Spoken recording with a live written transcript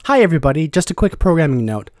Hi everybody, just a quick programming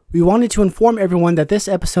note. We wanted to inform everyone that this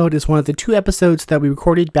episode is one of the 2 episodes that we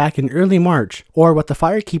recorded back in early March, or what the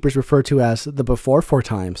Firekeepers refer to as the Before 4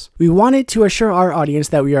 times. We wanted to assure our audience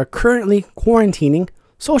that we are currently quarantining,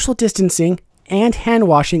 social distancing, and hand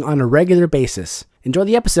washing on a regular basis. Enjoy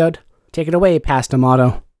the episode. Take it away, Past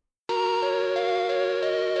Amato.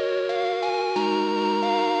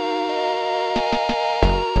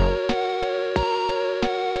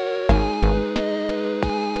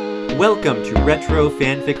 Welcome to Retro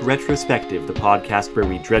Fanfic Retrospective, the podcast where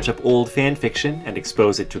we dredge up old fanfiction and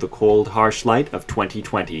expose it to the cold, harsh light of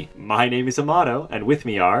 2020. My name is Amato, and with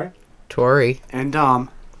me are... Tori. And Dom.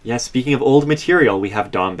 Yes, speaking of old material, we have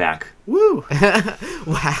Dom back. Woo!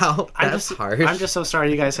 Wow, that's harsh. I'm just so sorry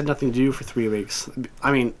you guys had nothing to do for 3 weeks.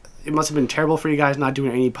 I mean, it must have been terrible for you guys not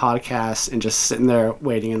doing any podcasts and just sitting there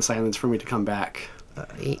waiting in silence for me to come back.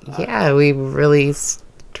 Yeah, we really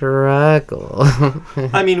struggle.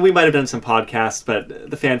 I mean, we might have done some podcasts, but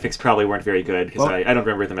the fanfics probably weren't very good, because I don't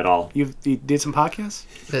remember them at all. You did some podcasts?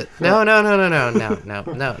 No,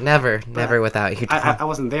 never without you. I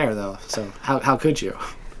wasn't there, though, so how could you?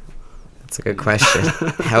 That's a good question.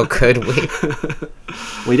 How could we?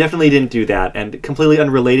 We definitely didn't do that, and completely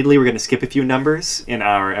unrelatedly, we're going to skip a few numbers in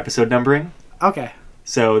our episode numbering. Okay.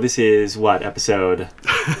 So this is, what, episode?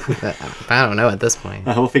 I don't know at this point.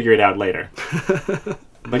 We'll figure it out later.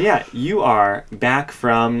 But yeah, you are back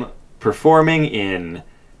from performing in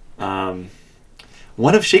one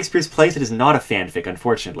of Shakespeare's plays that is not a fanfic,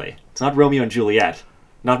 unfortunately. It's not Romeo and Juliet,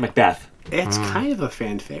 not Macbeth. It's kind of a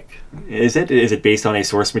fanfic. Is it? Is it based on a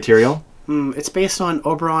source material? It's based on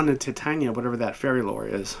Oberon and Titania, whatever that fairy lore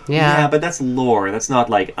is. Yeah, but that's lore. That's not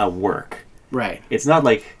like a work. Right. It's not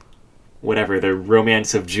like, whatever, the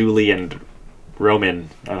romance of Julie and Roman,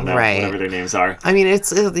 I don't know, whatever their names are. I mean,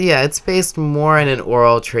 it's based more in an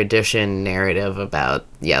oral tradition narrative about,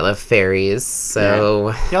 the fairies, so...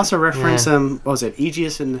 Yeah. He also referenced, what was it,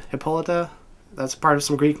 Aegeus and Hippolyta? That's part of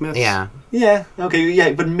some Greek myths? Yeah. Yeah, okay,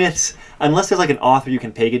 yeah, but myths, unless there's like an author you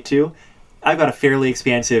can peg it to, I've got a fairly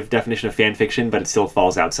expansive definition of fan fiction, but it still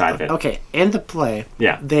falls outside of it. Okay, in the play,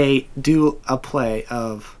 they do a play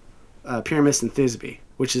of Pyramus and Thisbe,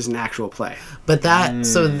 which is an actual play. But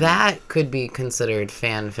that could be considered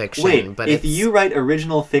fan fiction. Wait, but if you write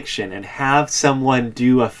original fiction and have someone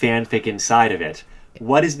do a fanfic inside of it,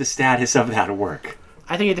 what is the status of that work?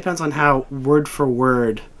 I think it depends on how word for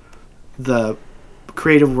word the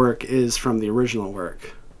creative work is from the original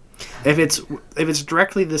work. If it's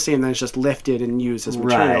directly the same, then it's just lifted and used as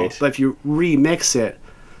material. Right. But if you remix it,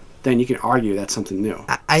 then you can argue that's something new.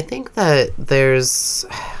 I think that there's...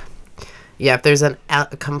 Yeah, if there's a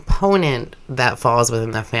component that falls within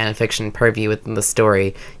the fan fiction purview within the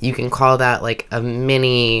story, you can call that like a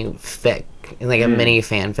mini fic, like a mini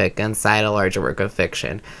fanfic inside a larger work of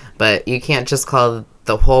fiction. But you can't just call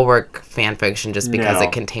the whole work fan fiction just because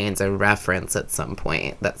it contains a reference at some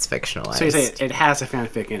point that's fictionalized. So you say it has a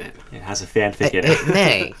fanfic in it. It has a fanfic in it. It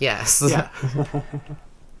may, yes. Yeah.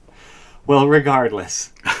 Well,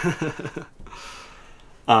 regardless,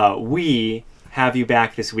 we have you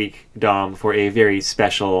back this week, Dom, for a very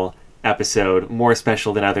special episode. More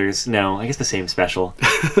special than others. No, I guess the same special.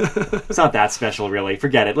 It's not that special, really.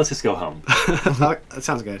 Forget it. Let's just go home. That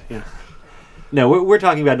sounds good, yeah. No, we're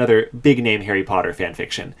talking about another big-name Harry Potter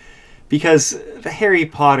fanfiction. Because the Harry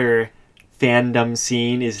Potter fandom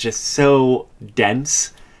scene is just so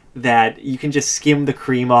dense that you can just skim the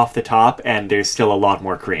cream off the top and there's still a lot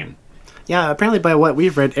more cream. Yeah, apparently by what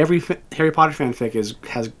we've read, every Harry Potter fanfic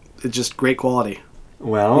has just great quality.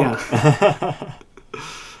 Well, yeah.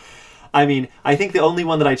 I mean, I think the only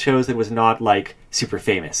one that I chose that was not, like, super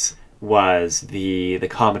famous was the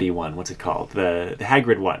comedy one. What's it called? The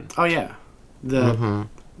Hagrid one. Oh, yeah. The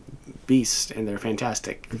Beasts, and they're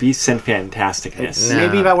fantastic. Beasts and Fantasticness.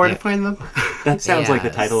 Maybe about where to find them? That sounds like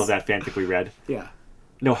the title of that fanfic we read. Yeah.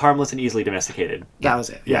 No, Harmless and Easily Domesticated. That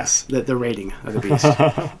was it. Yes. The rating of the Beast.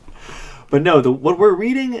 But no, what we're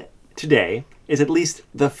reading today is at least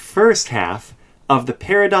the first half of The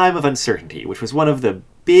Paradigm of Uncertainty, which was one of the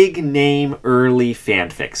big-name early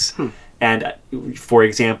fanfics. And, for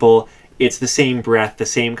example, it's the same breadth, the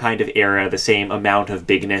same kind of era, the same amount of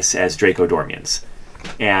bigness as Draco Dormiens.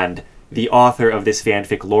 And the author of this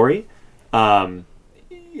fanfic, Laurie,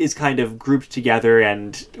 is kind of grouped together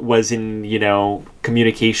and was in,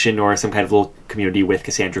 communication or some kind of little community with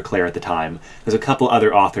Cassandra Clare at the time. There's a couple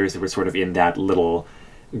other authors that were sort of in that little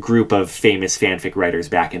group of famous fanfic writers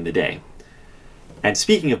back in the day. And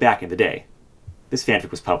speaking of back in the day, this fanfic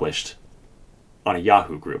was published on a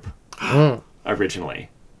Yahoo group originally.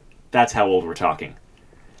 That's how old we're talking.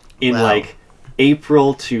 In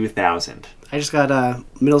April 2000. I just got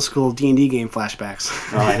middle school D&D game flashbacks.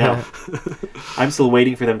 Oh, I know. I'm still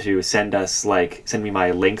waiting for them to send me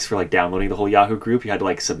my links for downloading the whole Yahoo group. You had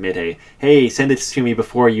to submit hey, send it to me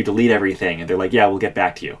before you delete everything. And they're like, yeah, we'll get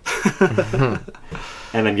back to you.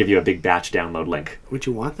 And then give you a big batch download link. Would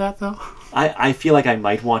you want that, though? I feel like I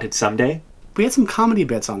might want it someday. We had some comedy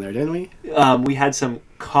bits on there, didn't we? We had some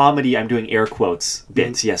comedy, I'm doing air quotes,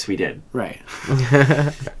 bits. Yes, we did. Right.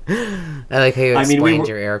 I like how you explained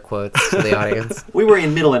your air quotes to the audience. We were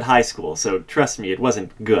in middle and high school, so trust me, it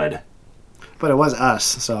wasn't good. But it was us,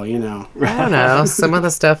 so, you know. I don't know. Some of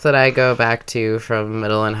the stuff that I go back to from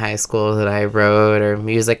middle and high school that I wrote or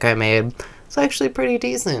music I made, it's actually pretty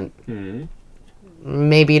decent. Mm-hmm.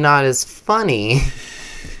 Maybe not as funny.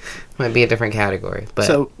 Might be a different category. But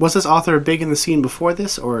So, was this author big in the scene before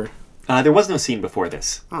this, or? There was no scene before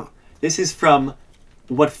this. Oh. This is from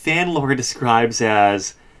what fan lore describes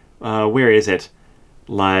as, where is it?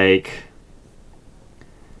 Like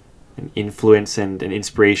an influence and an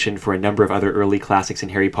inspiration for a number of other early classics in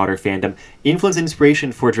Harry Potter fandom. Influence and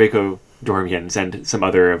inspiration for Draco Dormians and some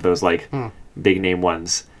other of those big name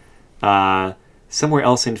ones. Somewhere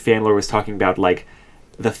else in fan lore was talking about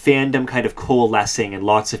the fandom kind of coalescing and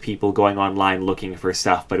lots of people going online looking for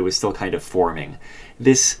stuff, but it was still kind of forming.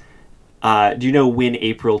 This, do you know when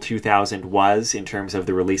April 2000 was in terms of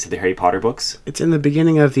the release of the Harry Potter books? It's in the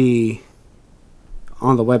beginning of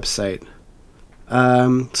on the website.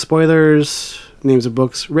 Spoilers, names of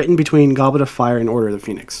books, written between Goblet of Fire and Order of the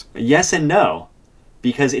Phoenix. Yes and no,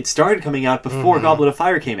 because it started coming out before Goblet of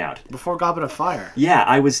Fire came out. Before Goblet of Fire? Yeah,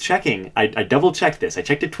 I was checking. I double-checked this. I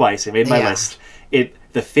checked it twice. I made my list.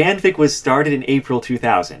 The fanfic was started in April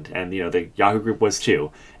 2000, and the Yahoo group was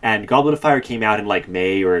too. And Goblet of Fire came out in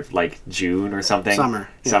May or June or something. Summer.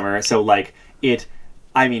 Yeah. Summer. So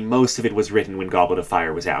most of it was written when Goblet of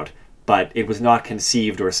Fire was out, but it was not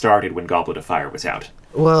conceived or started when Goblet of Fire was out.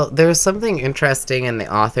 Well, there's something interesting in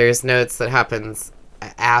the author's notes that happens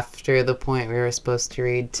after the point we were supposed to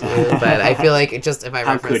read too, but I feel like if I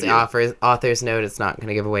reference the author's note, it's not going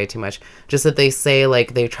to give away too much. Just that they say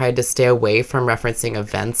they tried to stay away from referencing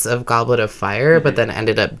events of Goblet of Fire, but then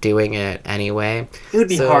ended up doing it anyway. It would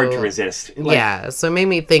be hard to resist. So it made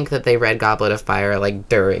me think that they read Goblet of Fire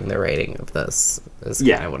during the writing of this. Is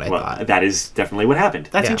kind of what I thought. That is definitely what happened.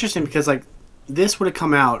 That's interesting because this would have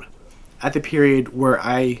come out at the period where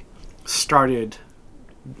I started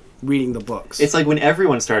reading the books. It's when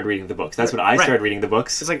everyone started reading the books. That's when I started reading the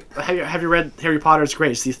books. It's have you read Harry Potter? It's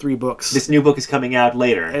great. It's these 3 books. This new book is coming out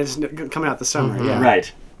later. And it's coming out this summer, yeah.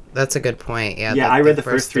 Right. That's a good point, yeah. Yeah, I read the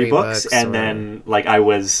first 3 books, and then, I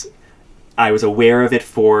was aware of it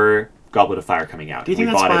for Goblet of Fire coming out. Do you think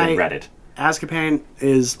we that's bought why it and read it. Azkaban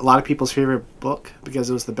is a lot of people's favorite book because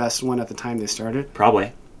it was the best one at the time they started?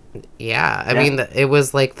 Probably. Yeah, I mean, it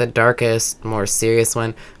was the darkest, more serious one.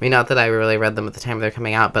 I mean, not that I really read them at the time they're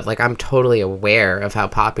coming out, but I'm totally aware of how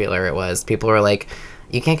popular it was. People were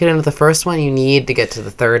you can't get into the first one, you need to get to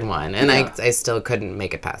the third one. And I still couldn't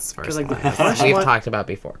make it past the first one. The first We've one, talked about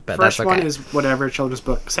before, but first that's okay. one is whatever, children's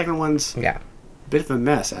book. Second one's a bit of a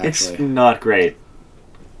mess, actually. It's not great.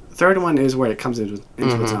 Third one is where it comes into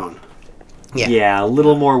its own. Yeah, a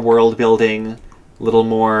little more world building, a little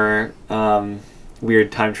more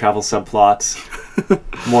weird time travel subplots,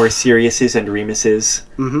 more Siriuses and Remuses,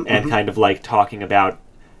 and kind of talking about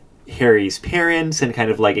Harry's parents and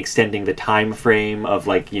kind of extending the time frame of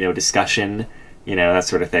discussion, that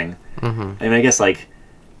sort of thing. I mean, I guess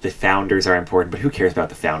the founders are important, but who cares about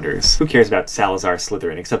the founders? Who cares about Salazar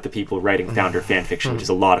Slytherin except the people writing founder fanfiction, which is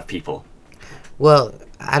a lot of people. Well,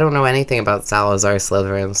 I don't know anything about Salazar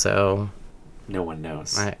Slytherin, so no one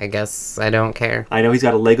knows. I guess I don't care. I know he's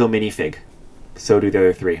got a Lego minifig. So do the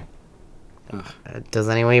other 3. Does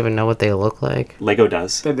anyone even know what they look like? Lego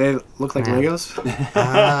does. They look like Legos?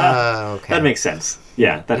 Oh, okay. That makes sense.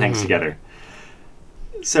 Yeah, that hangs together.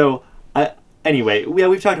 So, anyway,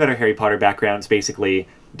 we've talked about our Harry Potter backgrounds, basically.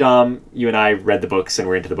 Dom, you and I read the books and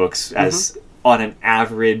were into the books as on an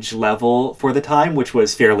average level for the time, which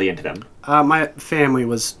was fairly into them. My family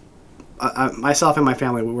was... myself and my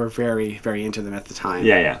family were very, very into them at the time.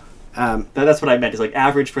 Yeah. That's what I meant. Is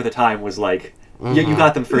average for the time was you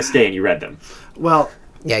got them first day and you read them. Well,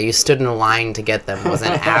 yeah, you stood in a line to get them was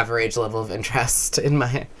an average level of interest in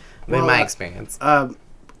my experience.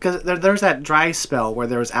 Because there's that dry spell where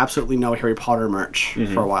there was absolutely no Harry Potter merch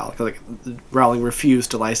for a while. Rowling refused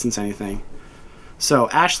to license anything. So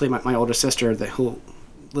Ashley, my older sister, who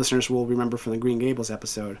listeners will remember from the Green Gables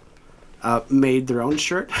episode, made their own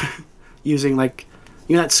shirt using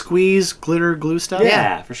that squeeze glitter glue stuff.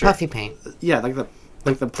 Yeah, for sure. Puffy paint. Yeah, the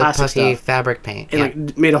The plastic puffy stuff. fabric paint.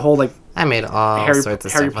 And made a whole I made all Harry, sorts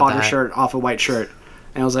of Harry stuff Potter with that. shirt off a white shirt.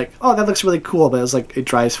 And I was like, oh, that looks really cool, but it was like, it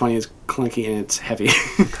dries funny, it's clunky, and it's heavy.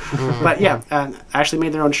 But yeah, actually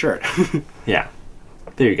made their own shirt. Yeah.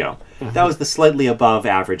 There you go. That was the slightly above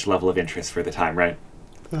average level of interest for the time, right?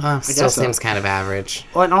 Still guess so. seems kind of average.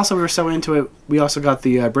 Well, and also we were so into it, we also got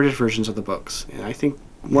the British versions of the books. And I think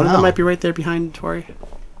one of them Oh. might be right there behind Tori.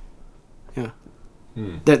 Yeah.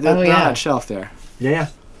 They're on yeah. that shelf there. Yeah.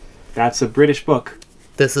 That's a British book.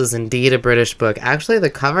 This is indeed a British book. Actually, the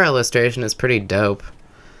cover illustration is pretty dope.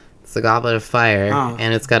 It's the Goblet of Fire, Oh.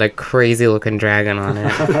 and it's got a crazy looking dragon on it.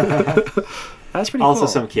 That's pretty Also cool.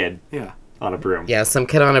 some kid Yeah. on a broom. Yeah, some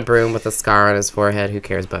kid on a broom with a scar on his forehead. Who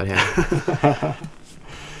cares about him?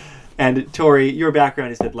 And Tori, your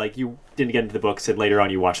background is that like you didn't get into the books and later on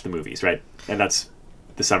you watched the movies, right? And that's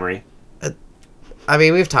the summary. I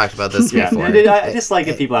mean, we've talked about this Yeah. before. I just like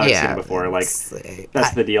if people haven't seen Yeah, it before. Like it's-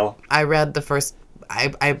 that's the deal. I read the first.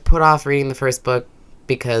 I put off reading the first book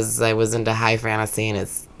because I was into high fantasy and it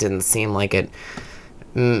didn't seem like it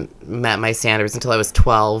met my standards until I was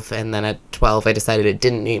 12, and then at 12 I decided it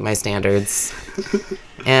didn't meet my standards.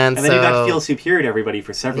 And And so then you got to feel superior to everybody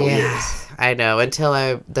for several yeah, years. I know, until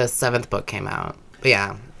the 7th book came out. But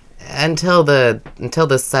yeah, until the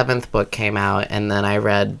 7th book came out, and then I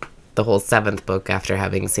read the whole 7th book after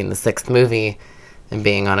having seen the 6th movie and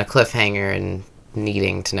being on a cliffhanger and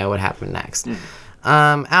needing to know what happened next.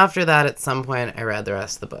 After that, at some point, I read the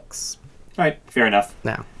rest of the books. All right, fair enough.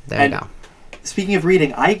 No, there And you go. Speaking of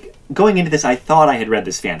reading, going into this, I thought I had read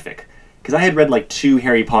this fanfic because I had read like 2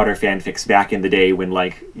 Harry Potter fanfics back in the day when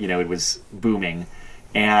it was booming,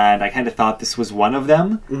 and I kind of thought this was one of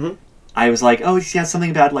them. Mm-hmm. I was like, oh, she has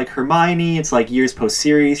something about like Hermione. It's like years post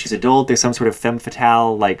series. She's adult. There's some sort of femme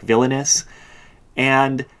fatale, like villainous,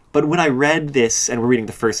 but when I read this, and we're reading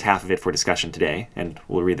the first half of it for discussion today, and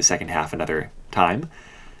we'll read the second half another time.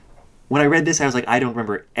 When I read this, I was like, I don't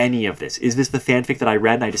remember any of this. Is this the fanfic that I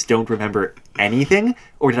read and I just don't remember anything?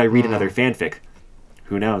 Or did I read another fanfic?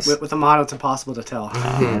 Who knows? With a motto, it's impossible to tell.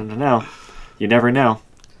 I don't know. You never know.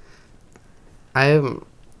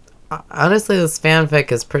 Honestly, this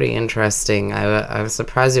fanfic is pretty interesting. I was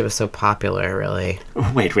surprised it was so popular, really.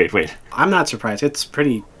 Wait. I'm not surprised. It's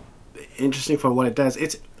pretty interesting for what it does.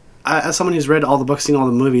 It's as someone who's read all the books, seen all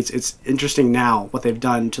the movies, it's interesting now what they've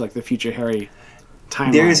done to like the future Harry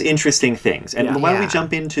timeline. There's interesting things. And Yeah. why don't we Yeah.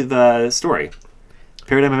 jump into the story?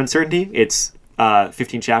 Paradigm of Uncertainty. It's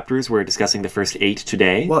 15 chapters. We're discussing the first 8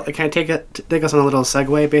 today. Well, can I take us on a little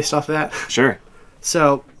segue based off of that? Sure.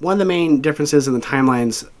 So one of the main differences in the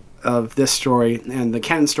timelines of this story and the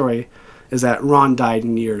canon story is that Ron died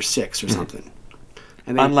in year 6 or something.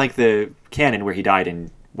 And they, Unlike the canon where he died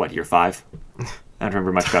in, year 5? I don't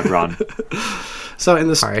remember much about Ron. so in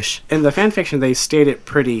Harsh. in the fan fiction, they state it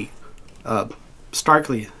pretty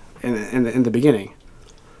starkly in the beginning.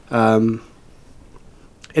 In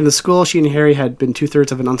the school, she and Harry had been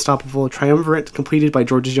 2/3 of an unstoppable triumvirate completed by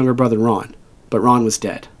George's younger brother Ron, but Ron was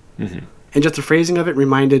dead. Mm-hmm. And just the phrasing of it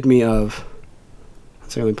reminded me of.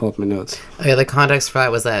 So let me pull up my notes. Okay, the context for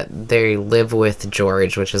that was that they live with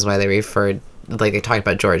George, which is why they they talked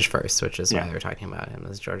about George first, which is why they were talking about him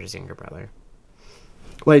as George's younger brother.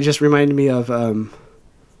 Well, it just reminded me of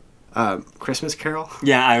Christmas Carol.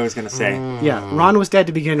 Yeah, I was going to say. Yeah, Ron was dead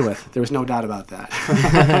to begin with. There was no doubt about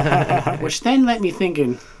that. Which then let me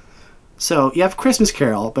thinking, so you have Christmas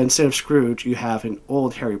Carol, but instead of Scrooge, you have an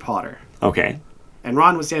old Harry Potter. Okay. And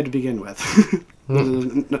Ron was dead to begin with.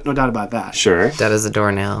 There's no doubt about that. Sure. Dead as a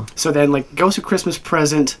doornail. So then, like, Ghost of Christmas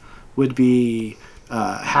Present would be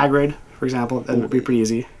Hagrid, for example. That would be pretty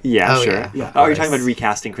easy. Yeah, Oh, sure. yeah. Yeah. Oh, you're talking about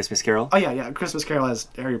recasting Christmas Carol? Oh, yeah. Christmas Carol as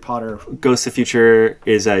Harry Potter, Ghost of Future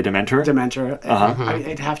is a Dementor? Dementor. I mean,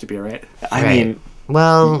 it'd have to be, right? I Right. mean,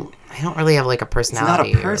 Well, I don't really have like a it's not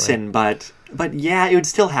personality. a person, but yeah, it would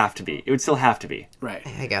still have to be. It would still have to be. Right.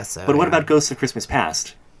 I guess so. But what yeah. about Ghosts of Christmas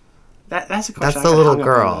Past? That's a question. That's the I little hung up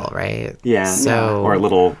girl, on that. right? Yeah. So Or a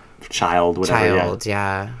little child, whatever. child,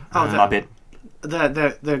 yeah. Oh, Muppet.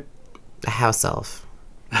 The A house elf.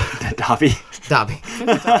 Dobby. Dobby.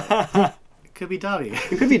 could be Dobby.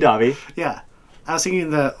 It could be Dobby. Yeah. I was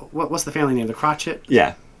thinking what's the family name? The Cratchit?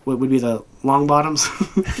 Yeah. Would be the Longbottoms?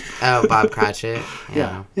 Oh, Bob Cratchit.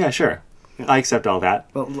 Yeah. Yeah, sure. I accept all that.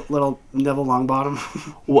 Little Neville Longbottom.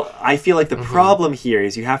 Well, I feel like the problem here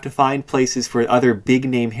is you have to find places for other big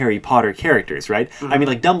name Harry Potter characters, right? I mean,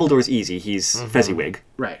 like Dumbledore's easy; he's Fezziwig.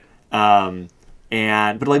 Right.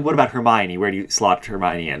 But like, what about Hermione? Where do you slot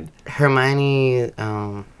Hermione in? Hermione,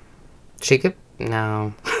 she could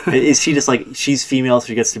no. Is she just like she's female, so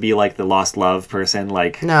she gets to be like the lost love person?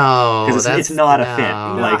 Like, No, 'Cause it's that's not a no, fit.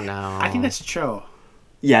 No, Like- no. I think that's Cho.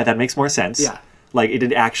 yeah, that makes more sense. Yeah. Like, it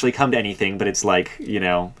didn't actually come to anything, but it's like, Like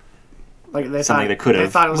they something thought, that could They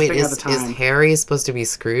have. thought it was Wait, big at the is time. Harry supposed to be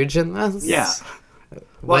Scrooge in this? Yeah.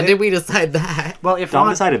 When it- did we decide that? Well, if Dom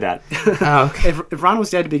Ron, decided that. Oh, okay. if Ron was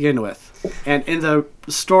dead to begin with, and in the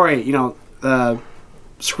story,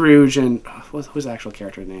 Scrooge and who's the actual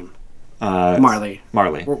character name? Marley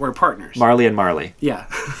Marley. were partners. Marley and Marley. Yeah.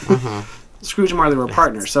 Scrooge and Marley were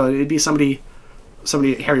partners, so it'd be somebody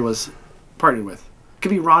Harry was partnered with. Could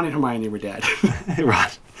be Ron and Hermione were dead. Ron.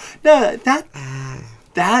 No,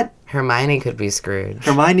 that Hermione could be Scrooge.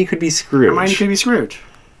 Hermione could be Scrooge. Hermione could be Scrooge.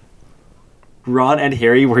 Ron and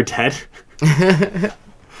Harry were dead.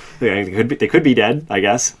 They could be dead, I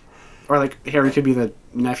guess. Or like Harry could be the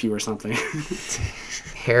nephew or something.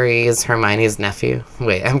 Harry is Hermione's nephew.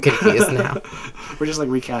 Wait, I'm confused now. We're just like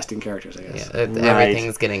recasting characters, I guess. Yeah,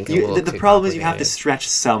 everything's getting a little The too problem is you have to complicated. stretch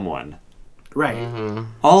someone. Right. Mm-hmm.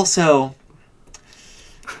 Also,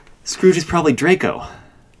 Scrooge is probably Draco.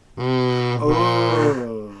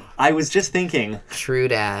 Oh. I was just thinking, True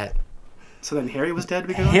dat. So then Harry was dead to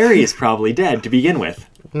begin with? Harry is probably dead to begin with.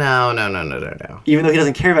 No. Even though he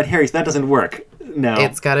doesn't care about Harry, so that doesn't work. No.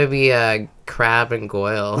 It's got to be Crabbe and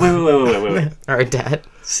Goyle Wait. are dead.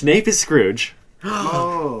 Snape is Scrooge.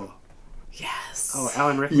 Oh. Yes. Oh,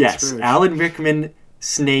 Alan Rickman Yes, Scrooge. Alan Rickman,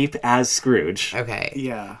 Snape as Scrooge. Okay.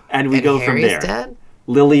 Yeah. And we And go Harry's from there. dead?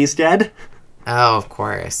 Lily's dead. Oh, of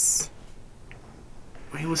course.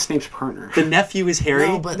 He was Snape's partner. The nephew is Harry.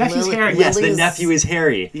 No, but Nephew's Harry. Yes, the Lily's- nephew is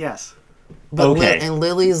Harry. Yes. But Okay. and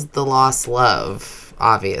Lily's the lost love,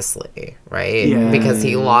 obviously, right? Yeah. Because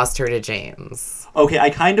he lost her to James. Okay, I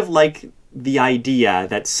kind of like the idea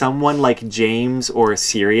that someone like James or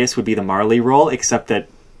Sirius would be the Marley role, except that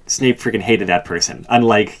Snape freaking hated that person.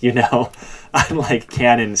 Unlike, unlike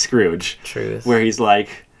canon Scrooge. Truth. Where he's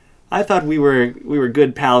like, I thought we were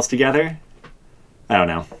good pals together. I don't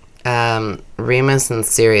know. Remus and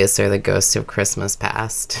Sirius are the ghosts of Christmas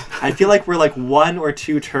past. I feel like we're like 1 or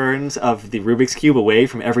 2 turns of the Rubik's Cube away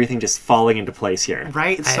from everything just falling into place here.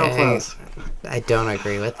 Right? It's so I- close. I don't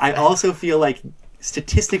agree with I that. also feel like,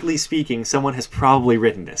 statistically speaking, someone has probably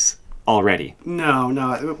written this already.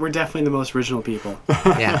 No. We're definitely the most original people.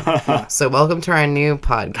 Yeah. So welcome to our new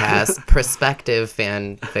podcast, Perspective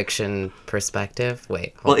Fan Fiction Perspective.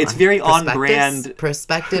 Wait. hold Well, it's on. very on Perspectives? brand.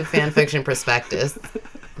 Perspective Fan Fiction Prospectus.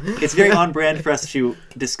 It's very on brand for us to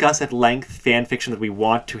discuss at length fan fiction that we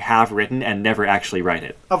want to have written and never actually write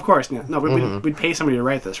it. Of course, no. We'd pay somebody to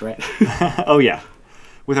write this, right? Oh yeah,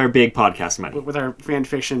 with our big podcast money. With our fan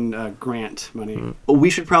fiction grant money. We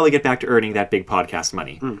should probably get back to earning that big podcast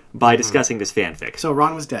money by discussing this fanfic. So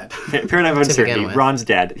Ron was dead. Paradigm of Uncertainty. with. Ron's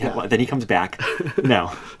dead. Well, then he comes back.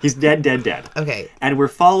 No, he's dead. Okay. And we're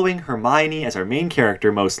following Hermione as our main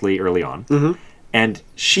character mostly early on. And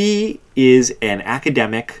she is an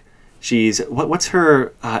academic. She's what's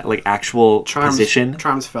her actual position?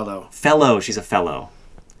 Charms fellow. Fellow. She's a fellow.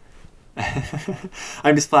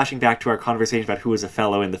 I'm just flashing back to our conversation about who was a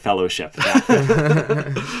fellow in the Fellowship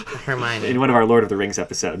Hermione. in one of our Lord of the Rings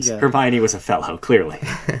episodes. Yeah. Hermione was a fellow, clearly.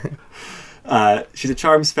 She's a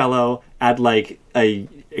charms fellow at a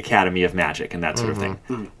Academy of Magic and that sort of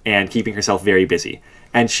thing, and keeping herself very busy.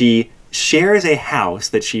 And she shares a house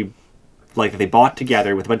that that they bought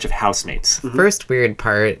together with a bunch of housemates. First weird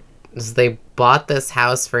part is they bought this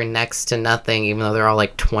house for next to nothing, even though they're all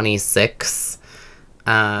like 26.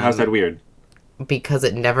 How's that weird? Because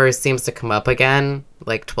it never seems to come up again,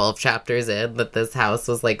 like 12 chapters in, that this house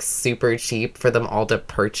was like super cheap for them all to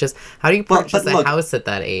purchase. How do you Well, purchase but a look, house at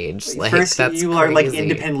that age? Like, First, that's you are crazy.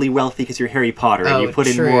 independently wealthy because you're Harry Potter, and Oh, you put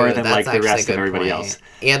in true. more than That's the actually a rest of good everybody point. else.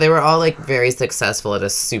 Yeah, they were all like very successful at a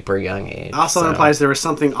super young age. Also so. implies there was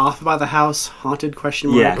something off about the house. Haunted question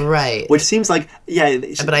mark. Yeah. Right. Which seems like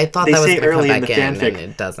But I thought they that was say going to come early in back the in, fanfic. and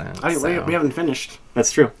it doesn't. We haven't finished.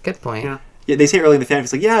 That's true. Good point. Yeah. Yeah, they say early in the fanfic,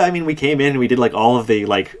 it's like, yeah, I mean, we came in and we did all of the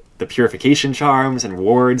the purification charms and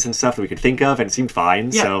wards and stuff that we could think of, and it seemed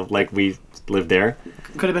fine. Yeah. So we lived there.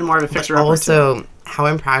 Could have been more of a fixer upper. Also, how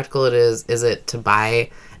impractical is it to buy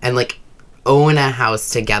and own a house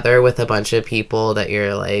together with a bunch of people that you're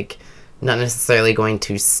not necessarily going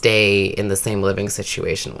to stay in the same living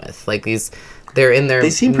situation with? They're in their They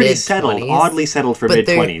seem pretty mid-20s, settled, oddly settled for but mid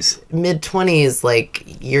they're 20s.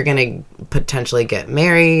 Mid-20s, you're gonna potentially get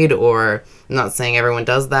married, or I'm not saying everyone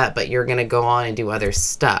does that, but you're gonna go on and do other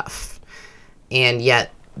stuff, and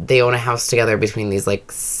yet they own a house together between these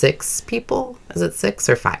 6 people. Is it 6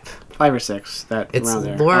 or 5? 5 or 6. It's Around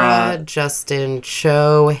there. Laura, Justin,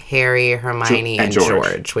 Cho, Harry, Hermione, and and George.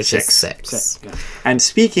 George, which is 6. 6. Yeah. And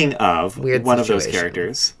speaking of Weird one of those situation.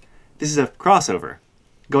 characters, this is a crossover.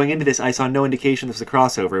 Going into this, I saw no indication this was a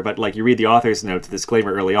crossover, but you read the author's notes,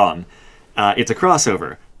 disclaimer early on, it's a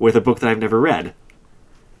crossover with a book that I've never read,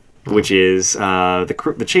 which is the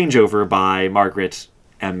Changeover by Margaret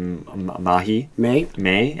Mahy. May?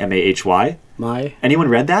 Mahy. My? Anyone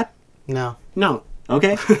read that? No. No.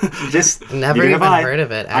 Okay. Just Never neither even have I. heard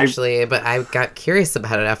of it, actually, but I got curious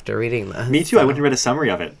about it after reading this. Me too. I went and read a summary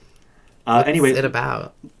of it. Anyway, What's it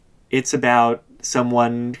about? it's about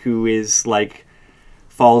someone who is like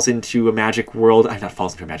falls into a magic world. Not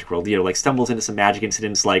falls into a magic world. Like stumbles into some magic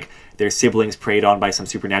incidents. Like their siblings preyed on by some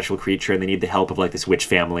supernatural creature, and they need the help of like this witch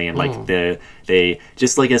family. And like they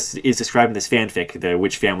just like as is described in this fanfic, the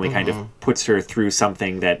witch family kind of puts her through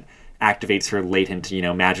something that activates her latent,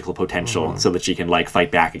 magical potential, so that she can like fight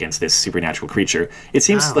back against this supernatural creature. It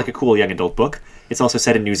seems like a cool young adult book. It's also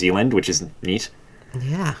set in New Zealand, which is neat.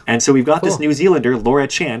 Yeah. And so we've got this New Zealander, Laura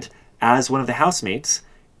Chant, as one of the housemates.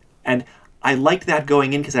 And I liked that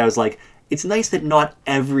going in because I was like, it's nice that not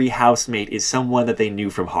every housemate is someone that they knew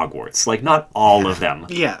from Hogwarts. Like, not all of them.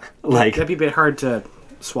 Yeah. Like- That'd be a bit hard to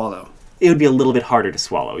swallow. It would be a little bit harder to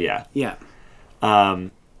swallow, yeah. Yeah.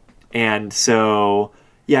 And so,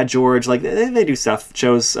 yeah, George, like, they do stuff.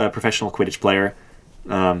 Joe's a professional Quidditch player.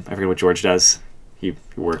 I forget what George does. He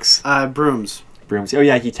works. Brooms. Brooms. Oh,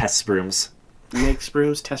 yeah, he tests brooms. Makes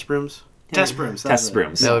brooms, test brooms. Test brooms. Tests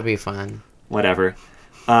brooms. That would be fun. Whatever.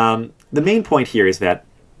 The main point here is that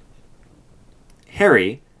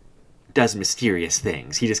Harry does mysterious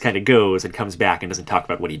things. He just kind of goes and comes back and doesn't talk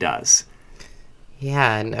about what he does.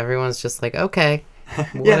 Yeah, and everyone's just like, okay,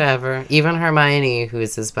 whatever. Even Hermione,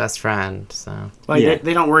 who's his best friend, so... Like, Yeah.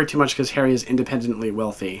 they don't worry too much because Harry is independently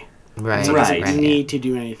wealthy. Right, So he doesn't Right. need to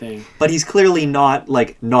do anything. But he's clearly not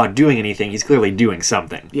doing anything. He's clearly doing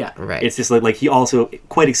something. Yeah. Right. It's just like he also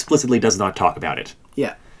quite explicitly does not talk about it.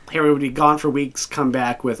 Yeah. Harry would be gone for weeks, come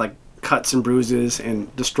back with, like, cuts and bruises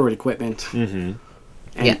and destroyed equipment. Mm-hmm.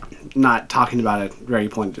 And Yeah. not talking about it very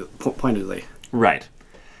pointedly. Right.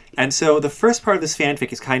 And so the first part of this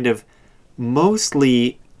fanfic is kind of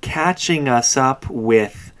mostly catching us up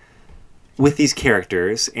with these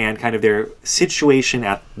characters and kind of their situation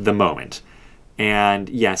at the moment. And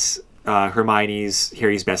yes, Hermione's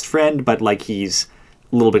Harry's best friend, but like he's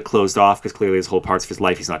a little bit closed off because clearly there's whole parts of his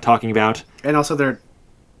life he's not talking about. And also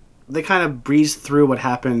they kind of breezed through what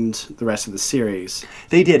happened the rest of the series.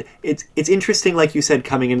 They did. It's interesting, like you said,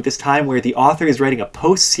 coming in at this time where the author is writing a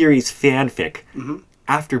post-series fanfic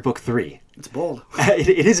after book 3. It's bold.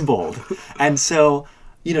 It is bold. And so,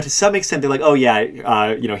 to some extent, they're like, oh yeah,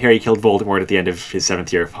 Harry killed Voldemort at the end of his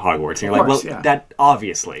 7th year of Hogwarts. And you're Of like, course, well, yeah. that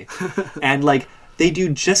obviously. And like, they do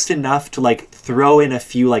just enough to like throw in a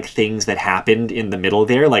few like things that happened in the middle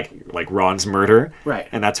there, like Ron's murder, Right.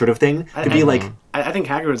 and that sort of thing, to be like, I think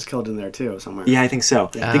Hagrid was killed in there too somewhere. yeah, I think so.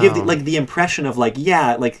 They give the impression of like,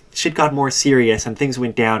 yeah, like shit got more serious and things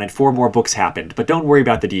went down and 4 more books happened, but don't worry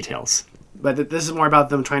about the details. But this is more about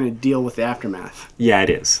them trying to deal with the aftermath Yeah, it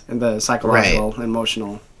is. and the psychological,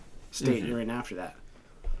 emotional state you're in after that.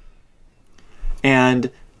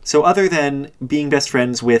 And so other than being best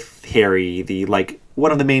friends with Harry,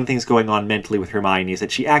 one of the main things going on mentally with Hermione is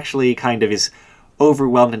that she actually kind of is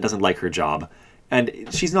overwhelmed and doesn't like her job. And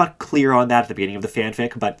she's not clear on that at the beginning of the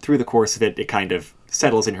fanfic, but through the course of it, it kind of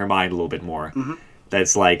settles in her mind a little bit more. That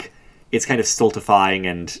it's like, it's kind of stultifying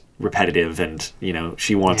and repetitive, and,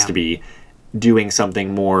 she wants to be doing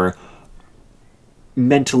something more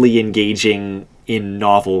mentally engaging in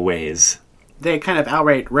novel ways. They kind of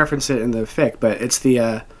outright reference it in the fic, but it's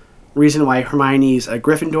the reason why Hermione's a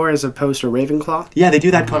Gryffindor as opposed to a Ravenclaw. Yeah, they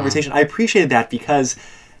do that conversation. I appreciated that because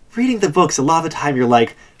reading the books, a lot of the time you're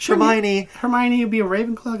like, Hermione, Hermione would be a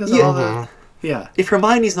Ravenclaw because Yeah. all the... Yeah. if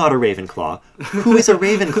Hermione's not a Ravenclaw, who is a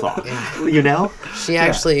Ravenclaw? You know? She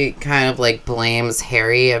actually kind of like blames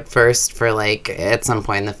Harry at first for like at some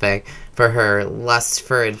point in the fic for her lust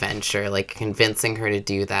for adventure, like convincing her to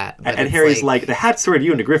do that. But And it's Harry's like, the hat sword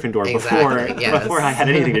you into Gryffindor Exactly, yes. before I had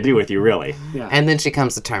anything to do with you, really. Yeah. and then she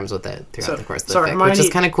comes to terms with it throughout So- the course of the so fic, which is Hermione-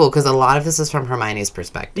 kind of cool because a lot of this is from Hermione's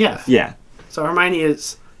perspective. Yeah. Yeah, So Hermione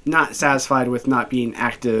is not satisfied with not being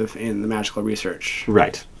active in the magical research.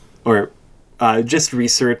 right. Or just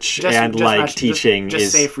research and teaching just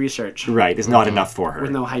is safe research right is not enough for her.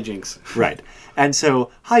 with no hijinks. Right. And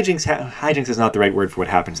so hijinks is not the right word for what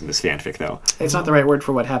happens in this fanfic, though. It's not the right word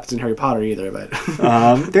for what happens in Harry Potter either, but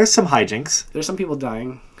There's some hijinks, there's some people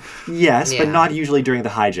dying. yes, but Yeah. not usually during the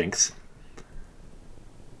hijinks.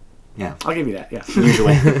 Yeah, I'll give you that. Yeah.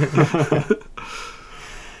 usually.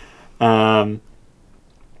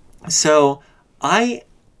 So I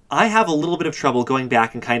have a little bit of trouble going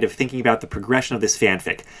back and kind of thinking about the progression of this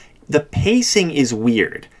fanfic. The pacing is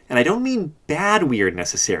weird, and I don't mean bad weird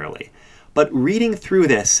necessarily, but reading through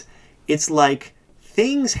this, it's like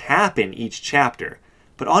things happen each chapter,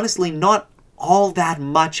 but honestly, not all that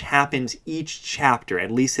much happens each chapter,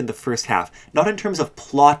 at least in the first half. Not in terms of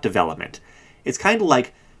plot development. It's kind of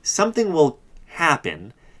like something will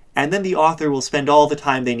happen, and then the author will spend all the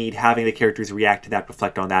time they need having the characters react to that,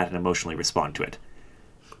 reflect on that, and emotionally respond to it.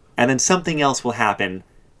 And then something else will happen,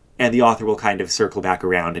 and the author will kind of circle back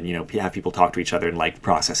around and, have people talk to each other and, like,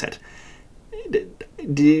 process it.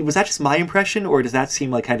 Was that just my impression, or does that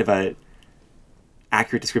seem like kind of a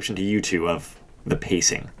accurate description to you two of the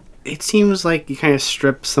pacing? It seems like you kind of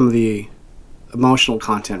strip some of the emotional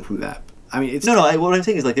content from that. I mean, it's... No, what I'm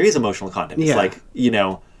saying is, like, there is emotional content. It's Yeah. like,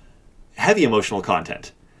 heavy emotional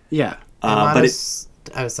content. Yeah. But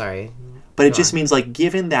sorry. But it just means, like,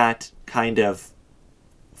 given that kind of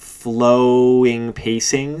flowing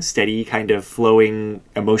pacing, steady kind of flowing,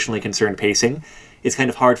 emotionally concerned pacing, it's kind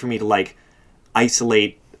of hard for me to, like,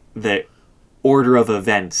 isolate the order of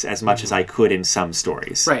events as much as I could in some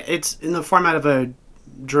stories. Right. It's in the format of a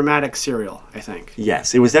dramatic serial, I think.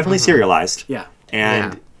 Yes, it was definitely serialized. Yeah.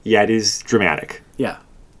 And, it is dramatic. Yeah.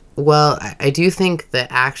 Well, I do think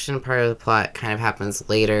the action part of the plot kind of happens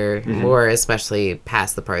later, more especially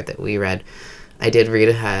past the part that we read. I did read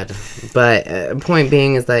ahead. But point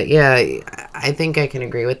being is that, I think I can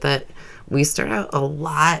agree with that. We start out a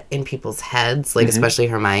lot in people's heads, like especially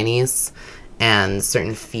Hermione's, and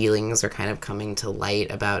certain feelings are kind of coming to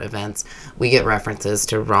light about events. We get references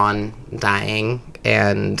to Ron dying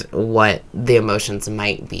and what the emotions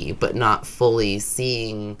might be, but not fully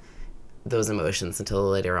seeing those emotions until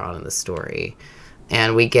later on in the story.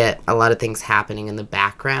 And we get a lot of things happening in the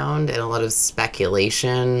background and a lot of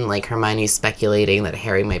speculation, like Hermione speculating that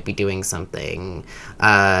Harry might be doing something.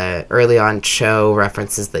 Early on, Cho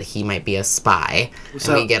references that he might be a spy.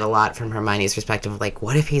 So- and we get a lot from Hermione's perspective of, like,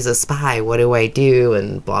 what if he's a spy? What do I do?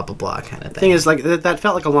 And blah, blah, blah kind of thing. Thing is, like, that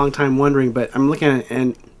felt like a long time wondering, but I'm looking at it,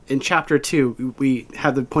 and in chapter 2, we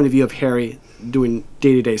have the point of view of Harry doing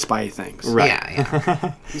day-to-day spy things. Right.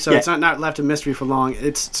 Yeah. So it's not left a mystery for long.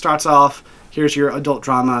 It starts off, here's your adult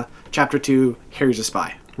drama. Chapter 2, Harry's a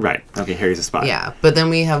spy. Right. Okay, Harry's a spy. Yeah, but then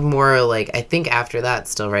we have more, like, I think after that,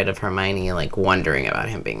 still right of Hermione, like, wondering about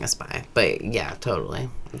him being a spy. But, yeah, totally.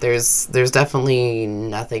 There's definitely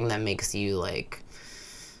nothing that makes you, like,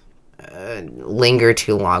 linger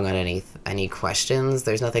too long on any questions.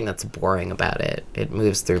 There's nothing that's boring about it. It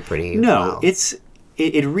moves through pretty well.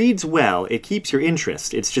 It reads well. It keeps your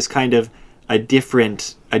interest. It's just kind of a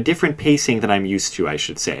different pacing than I'm used to, I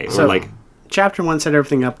should say. So- Or, like... Chapter 1 set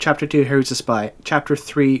everything up. Chapter 2, Harry's a spy. Chapter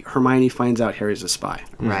 3, Hermione finds out Harry's a spy.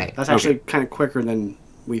 Right. That's actually kind of quicker than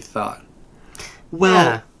we thought. Well,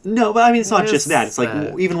 Yeah. no, but I mean, it's not just There's that. It's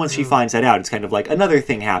like, even once she finds that out, it's kind of like another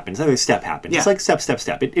thing happens, another step happens. Yeah. It's like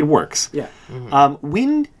step. It works. Yeah.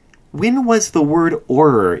 When was the word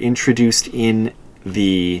Auror introduced in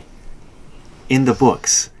the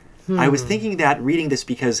books? I was thinking that reading this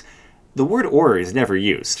because the word Auror is never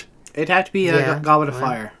used. It had to be a Yeah. Goblet of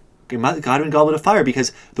Fire. God and Goblet of Fire,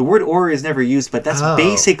 because the word Auror is never used, but that's Oh,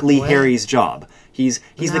 basically what? Harry's job. He's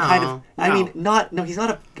the kind of... No. I No. mean, he's not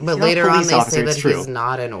a But he's later not a on, police they officer, say that it's true. he's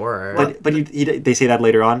not an Auror. But they say that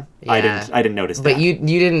later on? I Yeah. didn't notice that. But you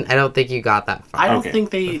didn't, I don't think you got that far. I don't Okay. think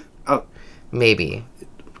they... Oh, Maybe.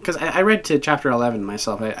 because I read to chapter 11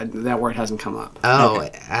 myself. That word hasn't come up. Oh,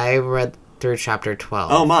 I read through chapter 12.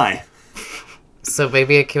 Oh my. So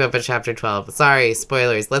maybe it came up in chapter 12. Sorry,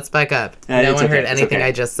 spoilers. Let's back up. No it's one okay, heard it's anything okay.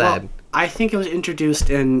 I just said. Well, I think it was introduced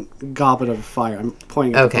in Goblet of Fire. I'm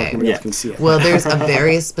pointing at the Okay. book. Nobody Yeah. else can see it. Well, there's a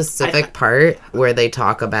very specific part where they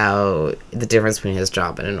talk about the difference between his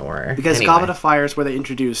job and an Auror. because Anyway. Goblet of Fire is where they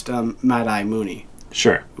introduced Mad-Eye Mooney.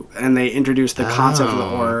 Sure. And they introduced the concept of the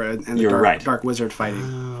Oh. Auror and the You're dark, right. dark wizard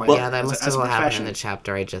fighting. Well, Yeah, that as- must as have a all happened in profession. the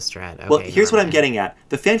chapter I just read. Okay, Well, here's what never I'm mind. getting at.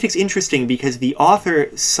 The fanfic's interesting because the author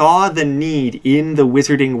saw the need in the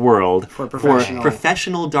wizarding world For professional-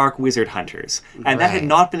 professional dark wizard hunters. And that had Right.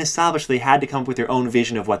 not been established. They had to come up with their own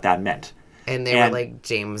vision of what that meant. And they and were like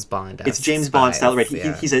James Bond. It's James Bond style, right?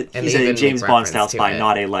 He's a James Bond style spy,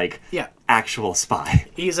 not a, like, Yeah. actual spy.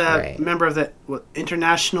 He's a Right. member of the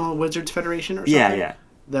International Wizards Federation or something? Yeah.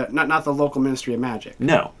 Not the local Ministry of Magic.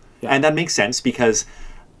 No. Yeah. And that makes sense because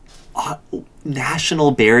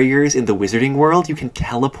national barriers in the wizarding world, you can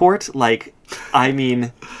teleport. Like, I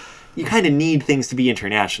mean, you kind of need things to be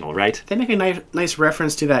international, right? They make a nice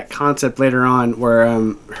reference to that concept later on where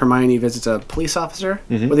Hermione visits a police officer.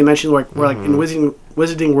 Mm-hmm. Where they mention where like in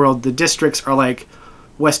Wizarding World, the districts are like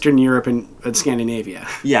Western Europe and Scandinavia.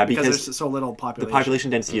 Yeah, because because there's so little the population.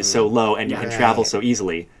 population density is so low and you Yeah. can travel Right. so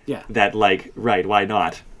easily Yeah. that, like, right, why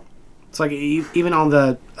not? It's like even on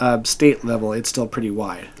the state level, it's still pretty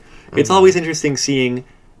wide. It's always interesting seeing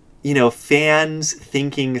fans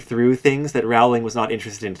thinking through things that Rowling was not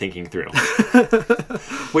interested in thinking through.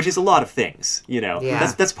 Which is a lot of things, Yeah.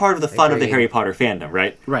 That's part of the fun of the Agreed. Harry Potter fandom,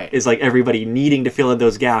 right? Right. Is like everybody needing to fill in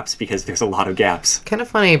those gaps because there's a lot of gaps. Kind of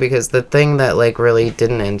funny because the thing that like really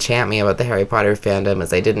didn't enchant me about the Harry Potter fandom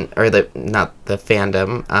is not the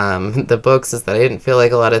fandom, the books, is that I didn't feel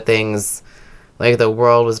like a lot of things, like the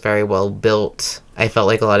world was very well built. I felt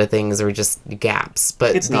like a lot of things were just gaps,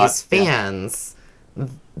 but It's these not, yeah. fans,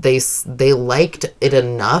 they liked it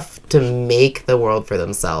enough to make the world for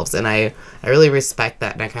themselves, and I really respect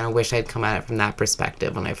that, and I kind of wish I'd come at it from that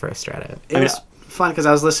perspective when I first read it. It was fun because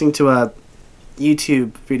I was listening to a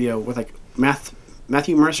YouTube video with like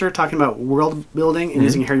Matthew Mercer talking about world building and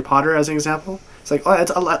using Harry Potter as an example. It's like,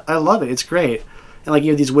 I love it. It's great. And like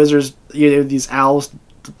you have these wizards, you have these owls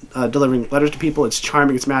delivering letters to people. It's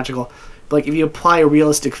charming. It's magical. But like if you apply a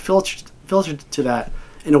realistic filter to that,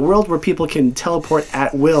 in a world where people can teleport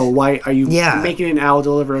at will, why are you making an owl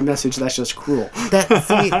deliver a message? That's just cruel.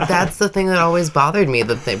 That's the thing that always bothered me.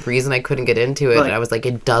 The reason I couldn't get into it, But, I was like,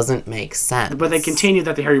 it doesn't make sense. But they continued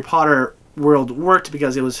that the Harry Potter world worked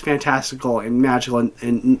because it was fantastical and magical,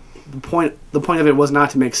 and the point of it was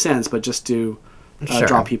not to make sense, but just to Sure.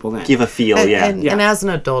 draw people in. Give a feel, And Yeah. as an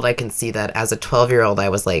adult, I can see that. As a 12-year-old, I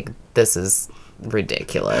was like, this is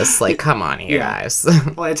ridiculous. Like, come on here, Yeah. guys.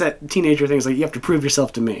 Well, it's that teenager thing. It's like, you have to prove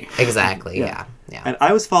yourself to me. Exactly, Yeah. yeah. And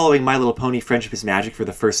I was following My Little Pony Friendship is Magic for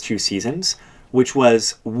the first 2 seasons, which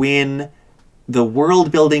was when the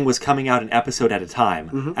world building was coming out an episode at a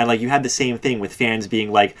time. And like you had the same thing with fans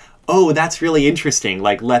being like, oh, that's really interesting.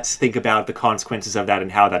 Like, let's think about the consequences of that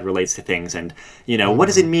and how that relates to things. And, what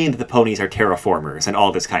does it mean that the ponies are terraformers and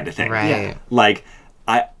all this kind of thing? Right. Yeah. Like,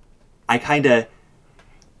 I kind of,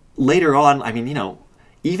 later on, I mean,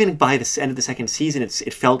 even by the end of the second season,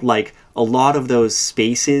 it felt like a lot of those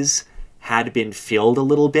spaces had been filled a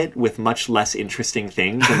little bit with much less interesting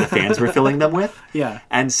things than the fans were filling them with. Yeah.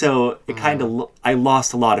 And so it kind of, I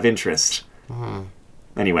lost a lot of interest.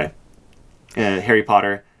 Anyway, Harry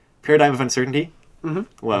Potter, Paradigm of Uncertainty. Well,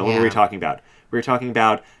 what were we Yeah. talking about? We were talking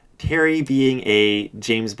about Harry being a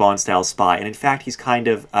James Bond-style spy, and in fact, he's kind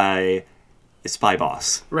of a spy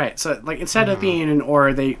boss. Right. So, like, instead of being an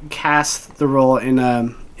Auror, they cast the role in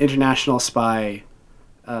international spy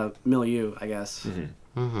milieu, I guess.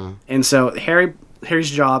 And so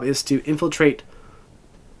Harry's job is to infiltrate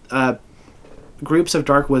groups of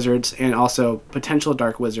dark wizards and also potential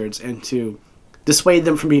dark wizards, and to dissuade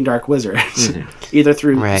them from being dark wizards, either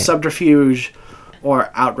through Right. subterfuge or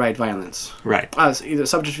outright violence. Right. So either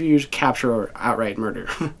subterfuge, capture, or outright murder.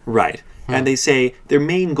 Right. And they say their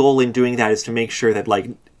main goal in doing that is to make sure that, like,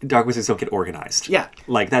 dark wizards don't get organized. Yeah.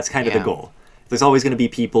 Like, that's kind of the Yeah. goal. There's always going to be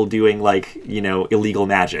people doing, like, illegal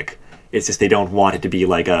magic. It's just they don't want it to be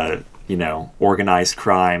like a, organized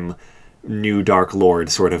crime, new Dark Lord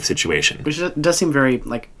sort of situation. Which does seem very,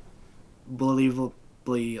 like, believably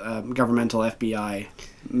governmental FBI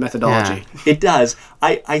methodology. It does.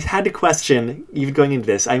 I had to question, even going into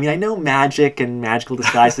this, I mean, I know magic and magical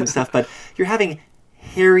disguise and stuff, but you're having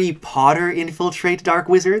Harry Potter infiltrate dark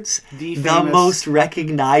wizards? The The famous- most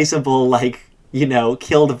recognizable, like,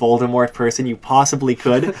 killed Voldemort person you possibly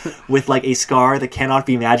could with, like, a scar that cannot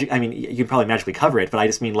be magic. I mean, you can probably magically cover it, but I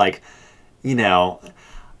just mean, like,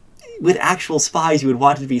 with actual spies, you would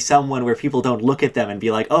want it to be someone where people don't look at them and be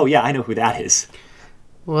like, oh, yeah, I know who that is.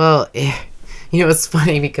 Well, it's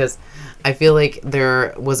funny because I feel like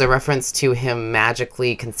there was a reference to him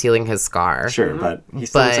magically concealing his scar. Sure, but he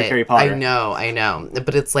still looks like Harry Potter. I know.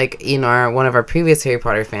 But it's like in one of our previous Harry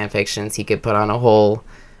Potter fan fictions, he could put on a whole,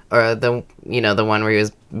 or the one where he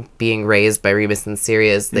was being raised by Remus and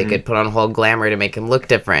Sirius, they could put on a whole glamour to make him look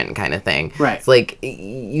different, kind of thing. Right. It's like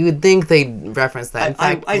you would think they'd reference that. In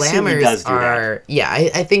fact, I assume he glamours does do that. are. Yeah,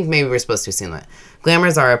 I think maybe we're supposed to assume that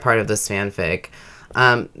glamours are a part of this fanfic.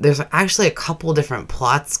 There's actually a couple different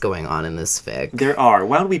plots going on in this fic. There are.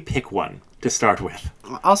 Why don't we pick one to start with?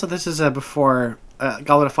 Also, this is before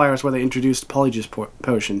Goblet of Fire is where they introduced Polyjuice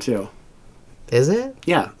Potion, too. Is it?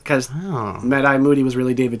 Yeah, because Oh. Mad-Eye Moody was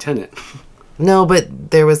really David Tennant. No,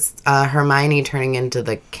 but there was Hermione turning into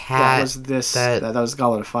the cat. That was this. That was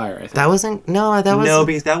Goblet of Fire, I think. That wasn't. No, that was. No,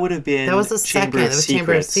 because that would have been That was the Chamber second. of It was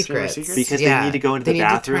Chamber of Secrets. Secrets. Secrets? Because they need to go into the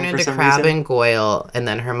bathroom They need for to some turn into Crabbe reason. and Goyle, and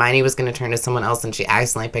then Hermione was going to turn to someone else, and she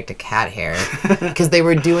accidentally picked a cat hair because they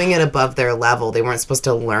were doing it above their level. They weren't supposed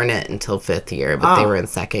to learn it until 5th year, but they Oh. were in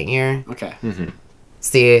 2nd year. Okay.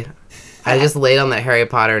 See, I just laid on that Harry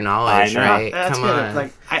Potter knowledge, I know. right? That's Come good. on.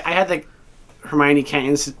 Like I had Hermione can't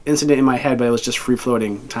incident in my head, but it was just free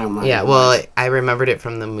floating timeline. Yeah, well, I remembered it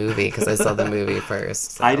from the movie because I saw the movie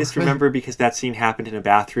first. So. I just remember because that scene happened in a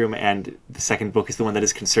bathroom, and the second book is the one that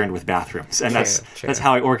is concerned with bathrooms, and True. that's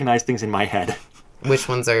how I organize things in my head. Which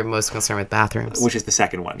ones are most concerned with bathrooms? Which is the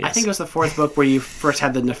second one, yes. I think it was the fourth book where you first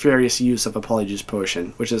had the nefarious use of a Polyjuice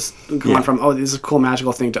potion, which is going from, oh, this is a cool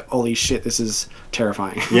magical thing to, holy shit, this is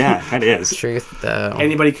terrifying. Yeah, it is. Truth, though.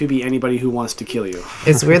 Anybody could be anybody who wants to kill you.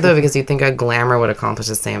 It's weird, though, because you'd think a glamour would accomplish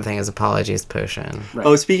the same thing as a Polyjuice potion. Right.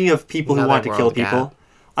 Oh, speaking of people who Another want to kill world people, gap.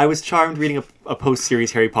 I was charmed reading a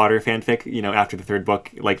post-series Harry Potter fanfic, after the third book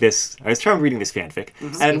like this. I was charmed reading this fanfic.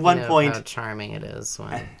 And at one point... How charming it is.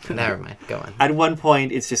 When... Never mind. Go on. At one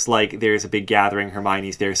point, it's just like there's a big gathering.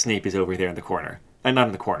 Hermione's there. Snape is over there in the corner. Not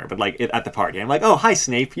in the corner, but like at the party. I'm like, oh, hi,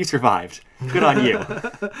 Snape. You survived. Good on you.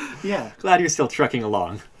 Yeah. Glad you're still trucking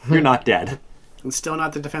along. You're not dead. And still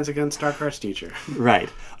not the Defense Against Dark Arts teacher. Right.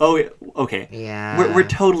 Oh, okay. Yeah. We're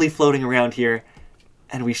totally floating around here,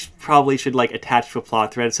 and we probably should like attach to a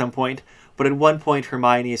plot thread at some point. But at one point,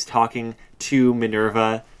 Hermione is talking to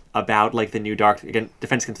Minerva about like the new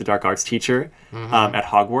Defense Against the Dark Arts teacher at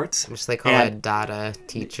Hogwarts, Which they call a Dada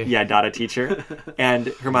teacher. Yeah, Dada teacher. And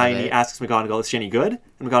Hermione asks McGonagall, "Is she any good?"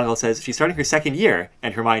 And McGonagall says, "She's starting her second year,"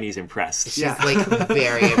 and Hermione's impressed. She's like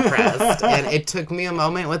very impressed. And it took me a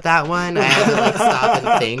moment with that one. I had to like stop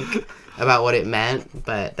and think about what it meant,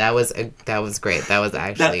 but that was great. That was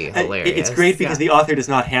actually hilarious. It's great because the author does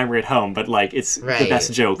not hammer it home, but like it's the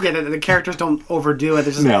best joke. Yeah, the characters don't overdo it.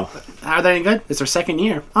 They're just are they any good? It's their second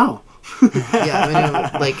year. Oh.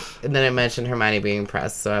 Yeah, and then I mentioned Hermione being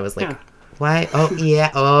impressed, so I was like, why? Oh,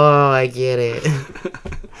 yeah. Oh, I get it.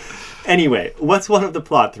 Anyway, what's one of the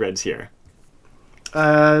plot threads here?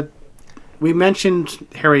 We mentioned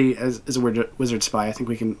Harry as a wizard spy. I think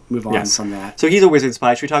we can move on from that. So he's a wizard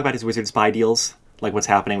spy. Should we talk about his wizard spy deals? Like what's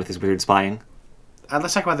happening with his wizard spying?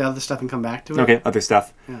 Let's talk about the other stuff and come back to it. Okay, other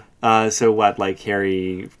stuff. Yeah. So what, like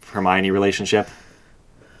Harry-Hermione relationship?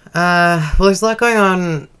 Well, there's a lot going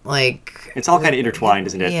on, like... It's all kind of intertwined,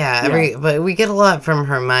 isn't it? Yeah, but we get a lot from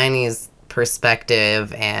Hermione's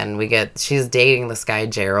perspective, and she's dating this guy,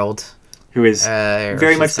 Gerald. Who is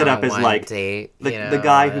very much set up as like date, the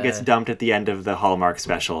guy who gets dumped at the end of the Hallmark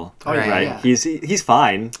special. Oh, yeah, right? Yeah. He's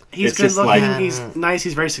fine. He's good looking. He's nice.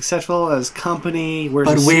 He's very successful as company.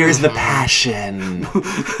 But where's the passion?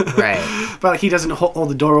 Right. But he doesn't hold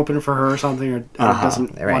the door open for her or something, or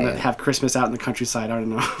doesn't want to have Christmas out in the countryside. I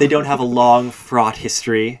don't know. They don't have a long, fraught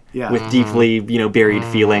history with deeply, buried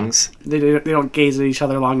feelings. They don't gaze at each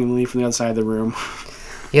other longingly from the other side of the room.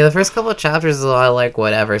 Yeah, the first couple of chapters is a lot of, like,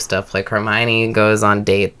 whatever stuff. Like, Hermione goes on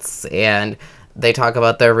dates, and they talk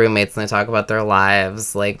about their roommates, and they talk about their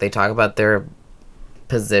lives. Like, they talk about their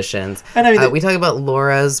positions. And I mean, we talk about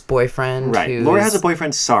Laura's boyfriend. Right. Laura has a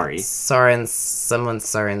boyfriend, Sorensen.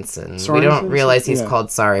 We don't realize he's called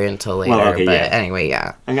Sorry until later. Well, okay, but anyway,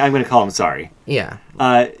 yeah. I'm going to call him Sorry. Yeah.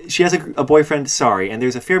 She has a boyfriend, Sorry, and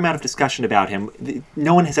there's a fair amount of discussion about him.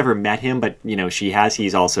 No one has ever met him, but, she has.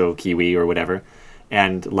 He's also Kiwi or whatever.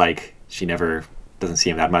 And, like, she never doesn't see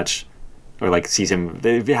him that much. Or, like, sees him.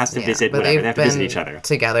 It has to visit, whatever. They have to visit each other.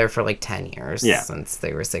 Together for, like, 10 years since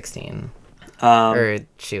they were 16. Or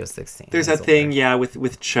she was 16. There's that thing,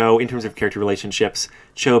 with Cho, in terms of character relationships.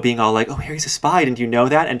 Cho being all like, oh, Harry's a spy, didn't you know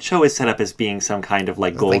that? And Cho is set up as being some kind of,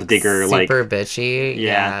 like, gold digger. Super bitchy.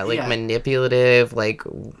 Yeah. Manipulative. Like,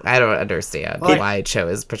 I don't understand why Cho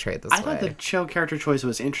is portrayed this way. I thought the Cho character choice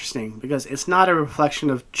was interesting, because it's not a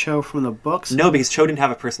reflection of Cho from the books. No, because Cho didn't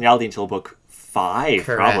have a personality until book 5,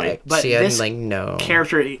 probably. But she this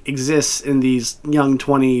character exists in these young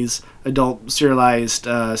 20s adult serialized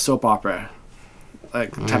soap opera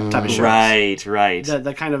type of shows. Right.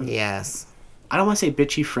 The kind of... Yes. I don't want to say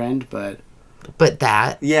bitchy friend, but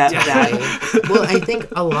that. Yeah. That. Well, I think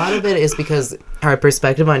a lot of it is because our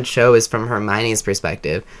perspective on Cho is from Hermione's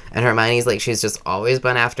perspective. And Hermione's like, she's just always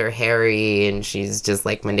been after Harry, and she's just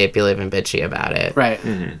like manipulative and bitchy about it. Right.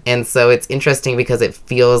 Mm-hmm. And so it's interesting because it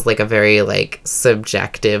feels like a very like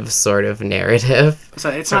subjective sort of narrative so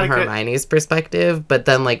it's from not Hermione's perspective. But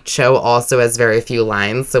then like Cho also has very few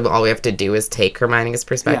lines, so all we have to do is take Hermione's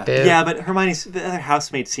perspective. Yeah, but the other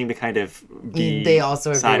housemates seem to kind of be they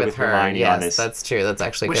also agree with her. Hermione on this. That's true. That's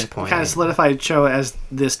actually a good point. Which kind of solidified Cho as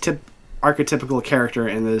this archetypical character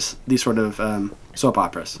in these sort of soap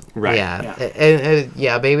operas. Right. Yeah. And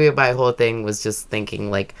maybe my whole thing was just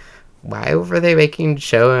thinking, like, why were they making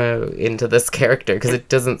Cho into this character? Because it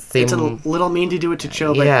doesn't seem... It's a little mean to do it to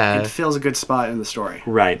Cho, but it fills a good spot in the story.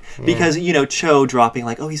 Right. Because, Cho dropping,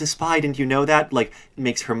 like, oh, he's a spy, didn't you know that? Like,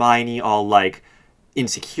 makes Hermione all, like,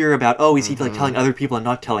 insecure about, oh, is he like telling other people and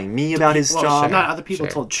not telling me about his job? Not other people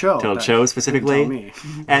told Cho. Told but Cho didn't specifically. tell me.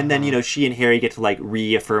 And then, she and Harry get to like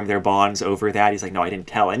reaffirm their bonds over that. He's like, no, I didn't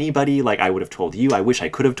tell anybody. Like, I would have told you. I wish I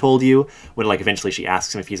could have told you. When like eventually she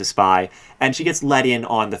asks him if he's a spy. And she gets let in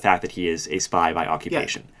on the fact that he is a spy by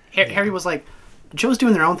occupation. Harry was like, Cho's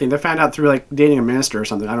doing their own thing. They found out through like dating a minister or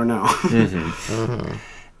something. I don't know.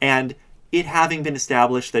 And it having been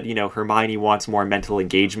established that, Hermione wants more mental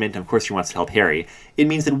engagement, and of course she wants to help Harry, it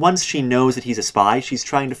means that once she knows that he's a spy, she's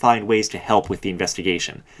trying to find ways to help with the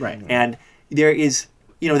investigation. Right. And there is,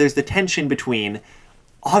 there's the tension between,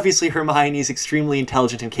 obviously Hermione is extremely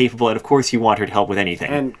intelligent and capable, and of course you want her to help with anything.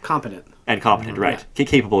 And competent. And competent, right. Yeah.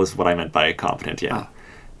 Capable is what I meant by competent, yeah. Oh.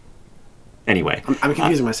 Anyway. I'm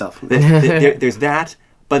confusing myself. There's that,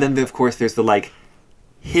 but then of course there's the like,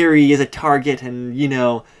 Harry is a target and,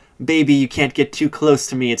 baby, you can't get too close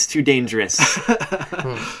to me. It's too dangerous.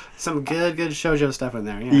 Some good shoujo stuff in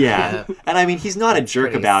there. Yeah. And I mean, he's not a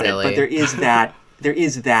jerk about silly. it, but there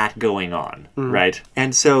is that going on, right?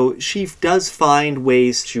 And so she does find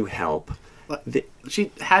ways to help.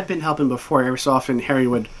 She had been helping before. Every so often, Harry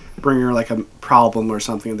would bring her like a problem or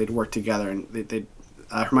something, and they'd work together, and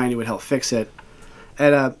Hermione would help fix it.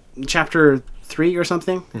 At chapter 3 or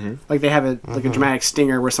something, like they have a dramatic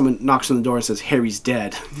stinger where someone knocks on the door and says Harry's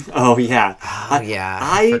dead. Oh yeah.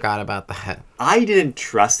 I forgot about that. I didn't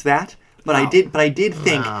trust that, but I did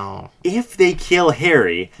think No. if they kill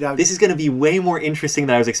Harry, Yeah. this is going to be way more interesting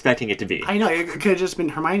than I was expecting it to be. I know, it could have just been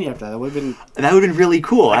Hermione after that. That would have been That would have been really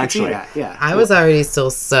cool, I could see actually. that, yeah. I was already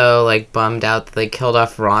still so like bummed out that they killed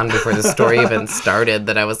off Ron before the story even started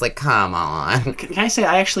that I was like, come on. Can I say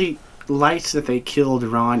I actually liked that they killed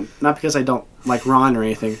Ron, not because I don't like Ron or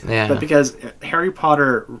anything, Yeah. but because Harry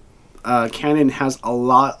Potter canon has a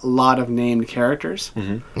lot of named characters.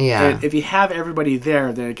 Yeah. And if you have everybody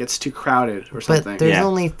there, then it gets too crowded or But something. there's Yeah.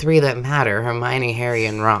 only 3 that matter: Hermione, Harry,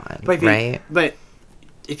 and Ron. But if you- right? But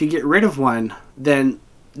if you get rid of one, then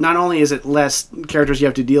not only is it less characters you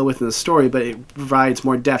have to deal with in the story, but it provides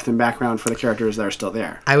more depth and background for the characters that are still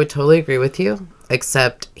there. I would totally agree with you,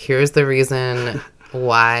 except here's the reason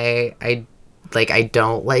why I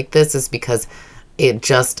don't like this is because it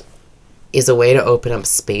just is a way to open up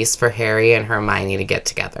space for Harry and Hermione to get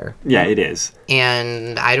together. Yeah, it is.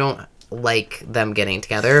 And I don't like them getting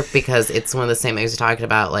together because it's one of the same things we're talking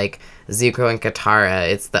about, like Zuko and Katara.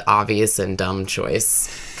 It's the obvious and dumb choice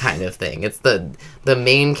kind of thing. It's the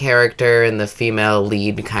main character and the female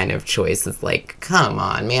lead kind of choice. It's like, come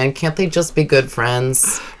on, man, can't they just be good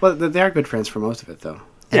friends? Well, they are good friends for most of it, though.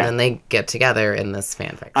 And Yeah. then they get together in this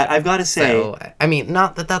fanfic. I've got to say, So, I mean,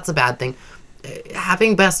 not that that's a bad thing.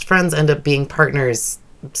 Having best friends end up being partners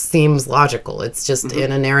seems logical. It's just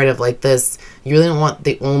in a narrative like this, you really don't want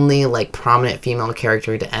the only like prominent female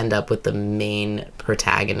character to end up with the main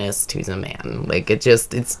protagonist who's a man. Like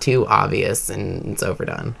it's too obvious and it's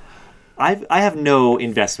overdone. I have no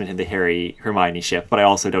investment in the Harry Hermione ship, but I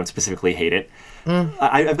also don't specifically hate it.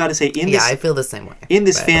 I've got to say, I feel the same way. in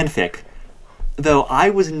this but- fanfic, though,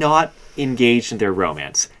 I was not engaged in their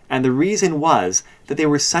romance, and the reason was that they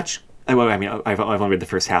were such. Well, I mean, I've only read the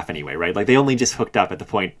first half anyway, right? Like they only just hooked up at the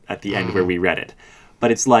point at the end where we read it,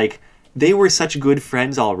 but it's like they were such good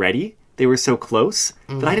friends already. They were so close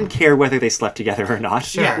that I didn't care whether they slept together or not.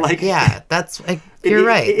 Sure. Like, Yeah, that's like, you're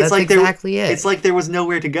right. It's That's like exactly it. It's like there was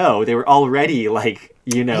nowhere to go. They were already like,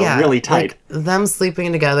 really tight. Like, them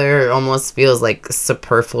sleeping together almost feels like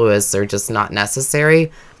superfluous or just not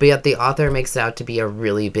necessary, but yet the author makes it out to be a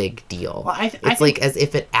really big deal. Well, I it's think- like as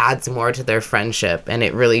if it adds more to their friendship, and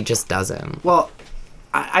it really just doesn't. Well,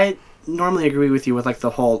 I normally agree with you with like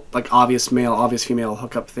the whole like obvious male, obvious female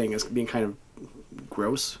hookup thing as being kind of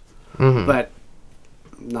gross, but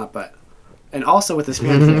not but. And also with this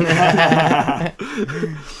fanfic,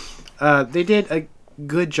 they did a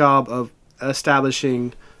good job of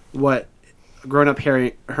establishing what grown-up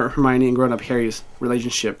Hermione and grown-up Harry's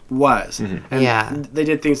relationship was. And Yeah. they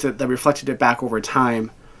did things that reflected it back over time,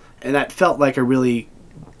 and that felt like a really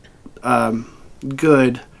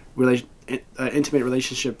good intimate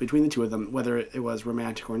relationship between the two of them, whether it was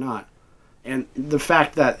romantic or not. And the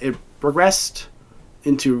fact that it progressed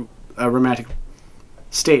into a romantic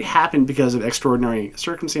state happened because of extraordinary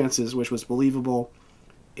circumstances, which was believable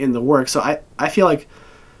in the work. So I feel like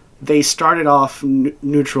they started off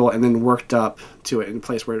neutral and then worked up to it in a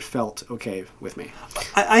place where it felt okay with me.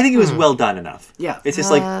 I think it was well done enough. Yeah. It's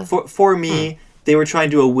just like for me, they were trying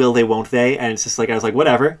to do a will they won't they, and it's just like I was like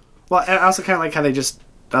whatever. Well, I also kind of like how they just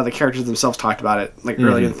the characters themselves talked about it like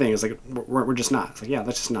earlier in the thing. It's like we're just not. It's like yeah,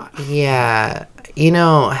 let's just not. Yeah,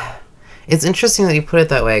 it's interesting that you put it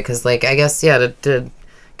that way because, like, I guess to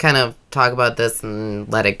kind of talk about this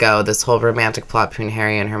and let it go, this whole romantic plot between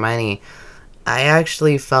Harry and Hermione, I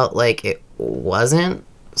actually felt like it wasn't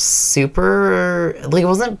super, like, it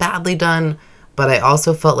wasn't badly done, but I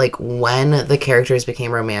also felt like when the characters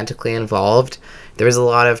became romantically involved, there was a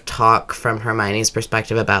lot of talk from Hermione's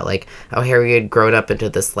perspective about, like, how Harry had grown up into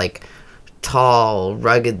this, like, tall,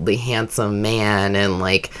 ruggedly handsome man, and,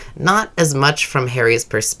 like, not as much from Harry's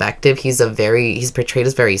perspective. He's portrayed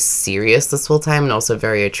as very serious this whole time and also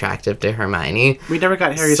very attractive to Hermione. We never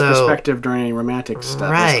got Harry's perspective during any romantic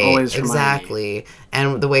stuff. Right, it's always Hermione. exactly.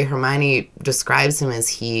 And the way Hermione describes him is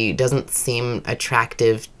he doesn't seem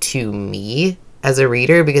attractive to me as a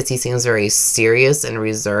reader because he seems very serious and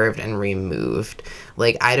reserved and removed.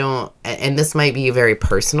 Like, I don't, and this might be very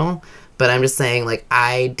personal, but I'm just saying, like,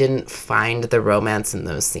 I didn't find the romance in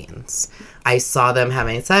those scenes. I saw them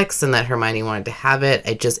having sex and that Hermione wanted to have it.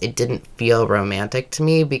 It didn't feel romantic to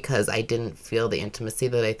me because I didn't feel the intimacy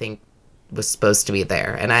that I think was supposed to be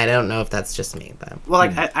there. And I don't know if that's just me, but... Well,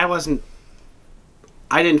 like,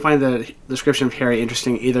 I didn't find the description of Harry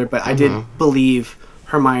interesting either, but I did believe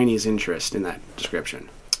Hermione's interest in that description.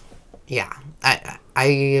 Yeah.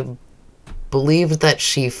 I believed that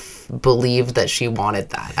she believed that she wanted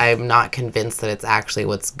that. I'm not convinced that it's actually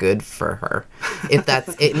what's good for her. If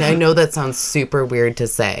that's it, and I know that sounds super weird to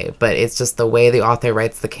say, but it's just the way the author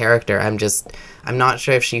writes the character. I'm not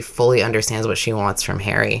sure if she fully understands what she wants from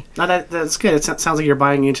Harry. No, that's good. It sounds like you're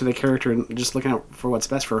buying into the character and just looking out for what's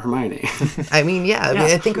best for Hermione. I mean, yeah. I mean,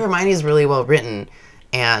 I think Hermione is really well written,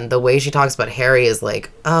 and the way she talks about Harry is like,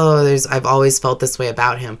 I've always felt this way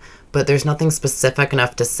about him. But there's nothing specific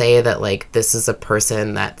enough to say that, like, this is a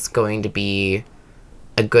person that's going to be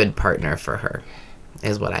a good partner for her,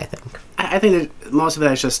 is what I think. I think that most of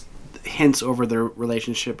that is just hints over their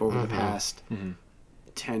relationship over the past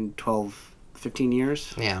 10, 12, 15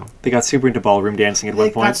 years. Yeah. They got super into ballroom dancing at one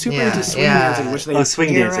They point. got super into swing dancing, which they...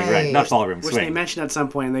 swing You're dancing, right. Not ballroom, Which swing. they mentioned at some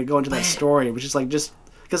point, and they go into that story, which is like just...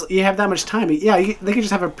 Because you have that much time. Yeah, they could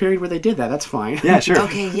just have a period where they did that. That's fine. Yeah, sure.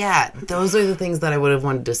 Okay, yeah. Those are the things that I would have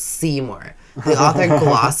wanted to see more. The author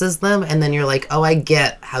glosses them, and then you're like, oh, I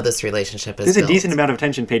get how this relationship is There's built. a decent amount of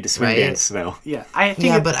attention paid to swing Right? dance, though. Yeah, I think...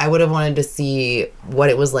 Yeah, but I would have wanted to see what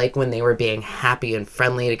it was like when they were being happy and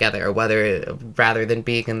friendly together, rather than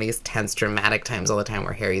being in these tense, dramatic times all the time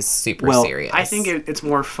where Harry's super serious. I think it's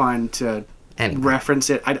more fun to Anyway. reference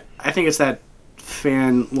it. I think it's that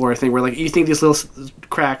fan lore thing where, like, you think these little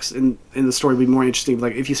cracks in the story would be more interesting.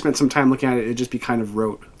 Like, if you spent some time looking at it, it'd just be kind of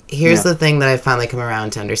rote. Here's the thing that I finally come around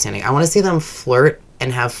to understanding. I want to see them flirt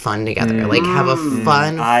and have fun together. Like, have a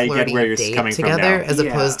fun, I get flirty where you're date coming from together, now. as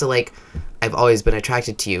opposed to, like, I've always been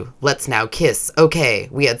attracted to you. Let's now kiss. Okay,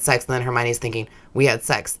 we had sex. And then Hermione's thinking, we had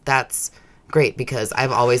sex. That's great because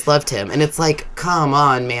I've always loved him. And it's like, come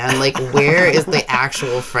on, man. Like, where is the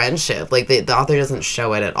actual friendship? Like, the author doesn't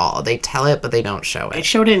show it at all. They tell it, but they don't show It it.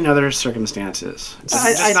 showed it in other circumstances.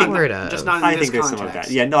 I think- just not in I this think there's context. some of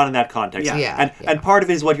that. Yeah, not in that context. Yeah. And part of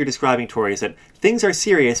it is what you're describing, Tori, is that things are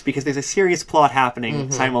serious because there's a serious plot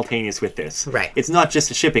happening simultaneous with this. Right. It's not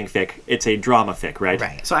just a shipping fic, it's a drama fic, right?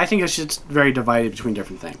 Right. So I think it's just very divided between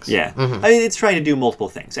different things. Yeah. I mean, it's trying to do multiple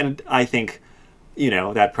things. And I think,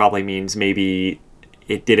 that probably means maybe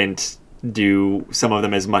it didn't do some of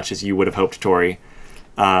them as much as you would have hoped, Tori.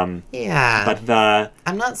 Yeah. But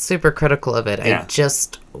I'm not super critical of it. Yeah. I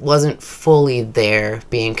just wasn't fully there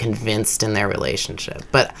being convinced in their relationship.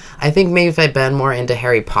 But I think maybe if I'd been more into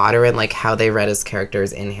Harry Potter and, like, how they read as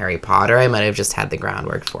characters in Harry Potter, I might have just had the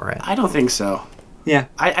groundwork for it. I don't think so. yeah.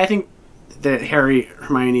 I think the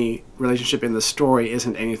Harry-Hermione relationship in the story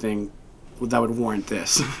isn't anything that would warrant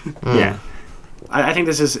this. Yeah. I think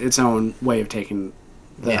this is its own way of taking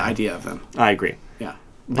the idea of them. I agree. Yeah.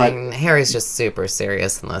 But And Harry's just super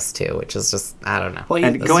serious in this, too, which is just, I don't know. Well,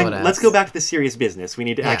 and That's going, what it let's is. go back to the serious business. We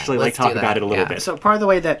need to actually let's talk do about that, it a little yeah. bit. So part of the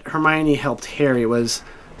way that Hermione helped Harry was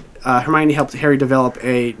Hermione helped Harry develop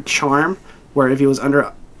a charm where if he was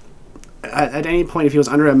under at any point if he was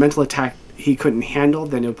under a mental attack he couldn't handle,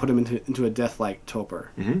 then it would put him into a death-like torpor,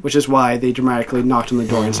 which is why they dramatically knocked on the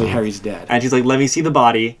door and say Harry's dead. And she's like, "Let me see the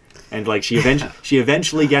body." And like she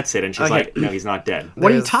eventually gets it, and she's like, "No, he's not dead."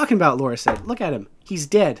 What are you There's- talking about? Laura said. Look at him. He's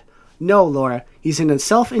dead. No, Laura. He's in a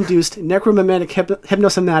self-induced necromimetic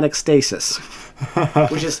hypnosomatic stasis,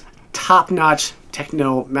 which is top-notch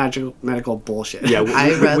techno-magical medical bullshit. Yeah,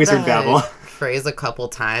 I read wizard that babble. phrase a couple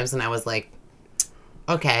times, and I was like,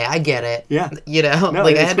 okay, I get it. Yeah. You know, No,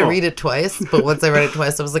 like I it's had to cool. read it twice, but once I read it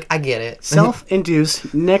twice, I was like, I get it. Self-induced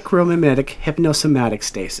necromimetic hypnosomatic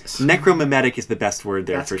stasis. Necromimetic is the best word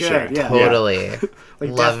there That's for good, sure. yeah. Totally. Like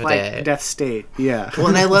Loved death, it. death state. Yeah. Well,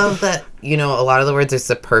 and I love that, you know, a lot of the words are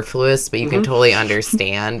superfluous, but you Mm-hmm. can totally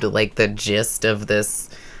understand, like, the gist of this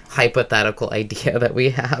hypothetical idea that we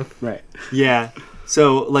have. Right. Yeah.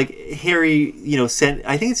 So, like, Harry, you know, sent,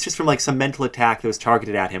 I think it's just from, like, some mental attack that was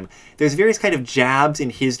targeted at him. There's various kind of jabs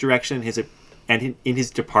in his direction and in his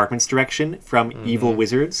department's direction from evil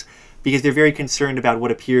wizards, because they're very concerned about what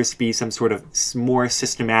appears to be some sort of more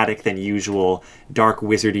systematic than usual dark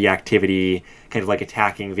wizardy activity, kind of like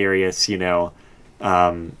attacking various, you know,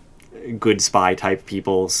 good spy type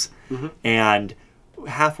peoples. And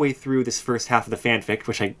halfway through this first half of the fanfic,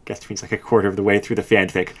 which I guess means like a quarter of the way through the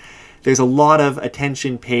fanfic, there's a lot of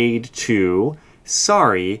attention paid to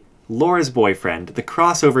Sorry, Laura's boyfriend, the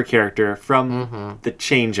crossover character from The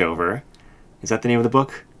Changeover. Is that the name of the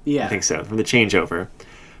book? Yeah. I think so, from The Changeover.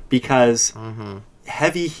 Because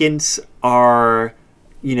heavy hints are,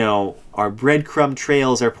 you know, our breadcrumb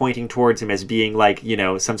trails are pointing towards him as being like, you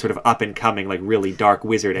know, some sort of up and coming, like really dark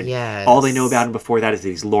wizard. And Yes. all they know about him before that is that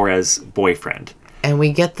he's Laura's boyfriend. And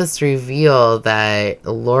we get this reveal that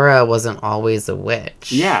Laura wasn't always a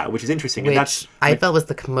witch. Yeah, which is interesting. And Which I felt was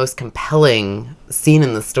the most compelling scene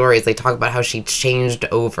in the story. Is they talk about how she changed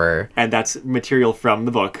over, and that's material from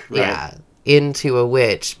the book, right? yeah, into a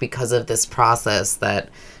witch because of this process that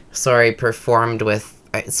Sori's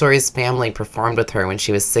family performed with her when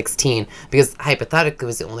she was 16. Because hypothetically, it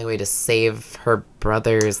was the only way to save her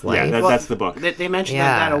brother's life. Yeah, that's the book. They mentioned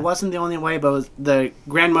Yeah. that it wasn't the only way, but it was the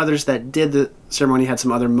grandmothers that did the ceremony had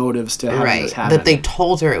some other motives to have right. this happen. That they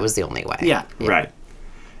told her it was the only way. Yeah. Right.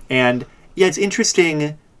 And yeah, it's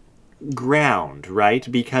interesting ground, right?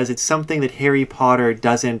 Because it's something that Harry Potter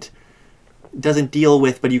doesn't deal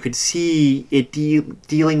with, but you could see it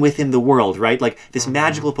dealing with in the world, right? Like this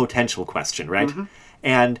magical potential question, right?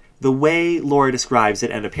 And the way Laura describes it,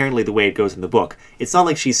 and apparently the way it goes in the book, it's not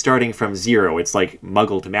like she's starting from zero. It's like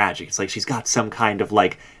muggle to magic. It's like she's got some kind of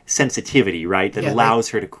like sensitivity, right? That Yeah, allows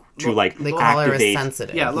her to like They call her a activate.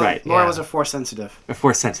 sensitive. Yeah, Right. Laura Yeah. was a force sensitive.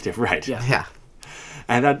 Force sensitive, right? Yeah. Yeah.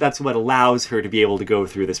 And that's what allows her to be able to go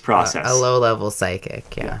through this process. A low-level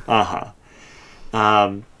psychic, yeah.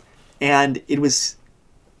 And it was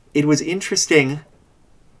interesting,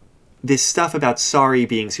 this stuff about Sorry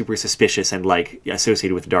being super suspicious and like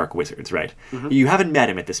associated with dark wizards, right? You haven't met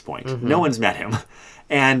him at this point. No one's met him.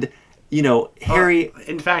 And you know, Harry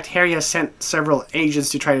In fact, Harry has sent several agents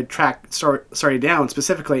to try to track Sorry down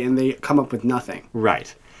specifically, and they come up with nothing.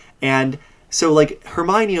 right. And so like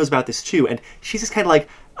Hermione knows about this too, and she's just kind of like,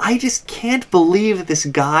 I just can't believe that this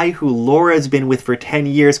guy who Laura's been with for 10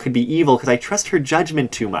 years could be evil because I trust her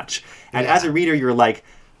judgment too much. And as a reader, you're like,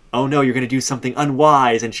 oh no, you're going to do something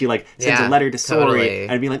unwise. And she like sends a Yeah, letter to Sorry totally.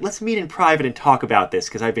 and be like, let's meet in private and talk about this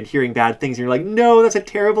because I've been hearing bad things. And you're like, no, that's a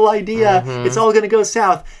terrible idea. It's all going to go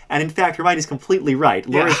south. And in fact, Hermione's completely right.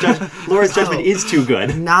 Laura's judgment is too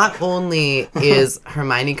good. Not only is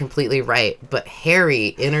Hermione completely right, but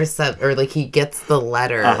Harry he gets the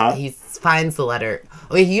letter. He finds the letter.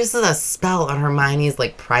 Oh, he uses a spell on Hermione's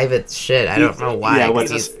like private shit. I don't know why. Yeah,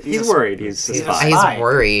 'cause he's worried. He's a spy. spy. He's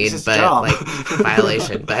worried, It's his but job. like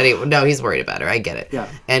violation. But anyway, no, he's worried about her. I get it. Yeah.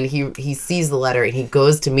 And he sees the letter and he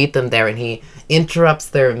goes to meet them there and he interrupts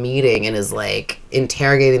their meeting and is like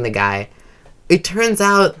interrogating the guy. It turns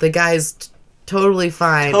out the guy's totally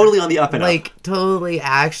fine. Totally on the up and up. Like totally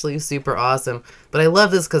actually super awesome. But I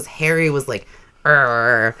love this because Harry was like,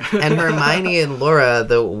 "Arr." And Hermione and Laura,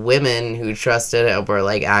 the women who trusted him, were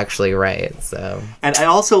like actually right. So And I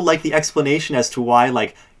also like the explanation as to why,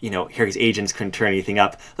 like, you know, Harry's agents couldn't turn anything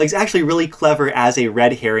up. Like, it's actually really clever as a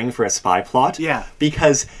red herring for a spy plot. Yeah.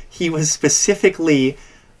 Because he was specifically,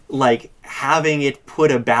 like, having it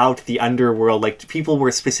put about the underworld. Like, people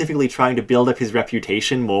were specifically trying to build up his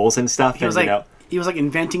reputation, moles and stuff. He was and, like you know, he was like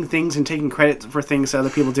inventing things and taking credit for things that other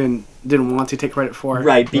people didn't want to take credit for.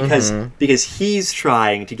 right, because he's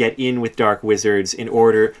trying to get in with Dark Wizards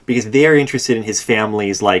because they're interested in his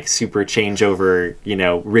family's like super changeover, you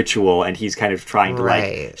know, ritual, and he's kind of trying to like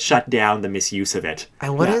Right. shut down the misuse of it.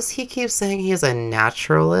 and what does he keep saying? He is a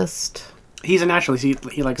naturalist. He's a naturalist.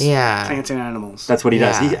 He likes Yeah. plants and animals. That's what he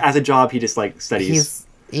does. Yeah. As a job, he just like studies.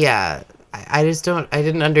 I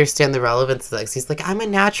didn't understand the relevance of that 'cause he's like, I'm a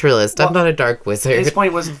naturalist. I'm not a dark wizard. His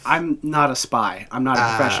point was, I'm not a spy. I'm not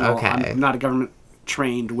a professional. okay. I'm not a government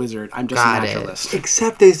trained wizard. I'm just Got a it. naturalist.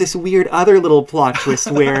 Except there's this weird other little plot twist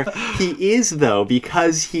where he is, though,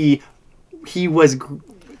 because he was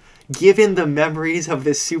given the memories of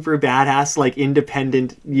this super badass, like,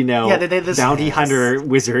 independent, Yeah, they had this- bounty hunter,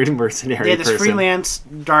 wizard, mercenary They had this person. freelance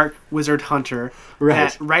dark wizard hunter. Right.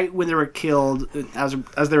 That right when they were killed, as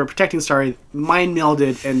they were protecting Starry, mind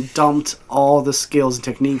melded and dumped all the skills and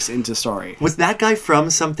techniques into Starry. Was that guy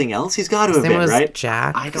from something else? He's got to have His name been, was right?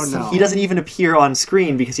 Jack. I don't know. He doesn't even appear on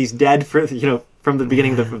screen because he's dead for, from the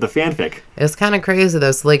beginning of the fanfic. It's kind of crazy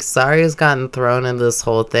though. So like, Sari's gotten thrown into this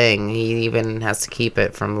whole thing. He even has to keep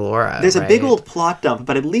it from Laura. There's a big right? old plot dump,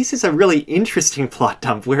 but at least it's a really interesting plot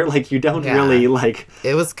dump where, like, you don't Yeah. really, like...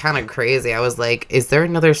 It was kind of crazy. I was like, is there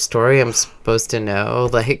another story I'm supposed to know?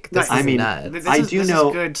 Like, this I is mean, nuts. This I is, do this know-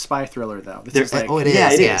 is good spy thriller though. This There- is like, Oh, it is.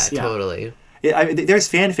 Yeah, it yeah, is. Yeah. totally. There's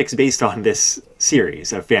fanfics based on this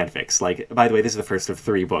series of fanfics. Like, by the way, this is the first of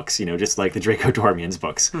 3 books, just like the Draco Dormians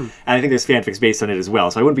books. And I think there's fanfics based on it as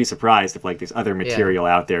well, so I wouldn't be surprised if, like, there's other material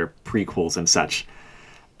out there, prequels and such.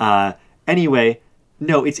 Anyway,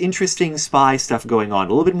 no, it's interesting spy stuff going on. A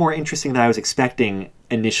little bit more interesting than I was expecting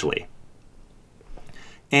initially.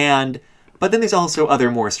 But then there's also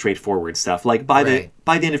other more straightforward stuff. Like, by the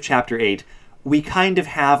end of Chapter 8, we kind of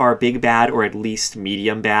have our big bad, or at least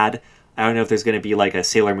medium bad. I don't know if there's going to be, like, a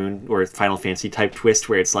Sailor Moon or Final Fantasy type twist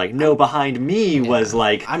where it's like, no, behind me was,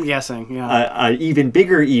 like, I'm guessing, yeah. a even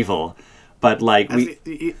bigger evil. But, like,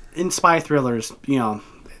 In spy thrillers,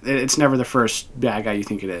 it's never the first bad guy you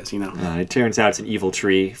think it is, it turns out it's an evil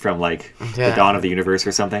tree from, like, the Yeah. dawn of the universe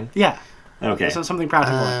or something. Yeah. Okay. So something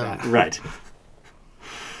practical like that. Right.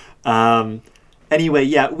 Anyway,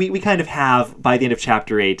 yeah, we kind of have, by the end of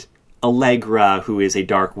Chapter 8, Allegra, who is a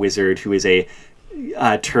dark wizard, who is a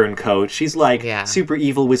turncoat. She's like super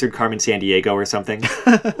evil wizard Carmen Sandiego or something.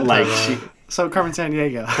 Like, So Carmen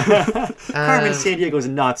Sandiego. Carmen Sandiego is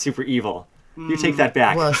not super evil. You take that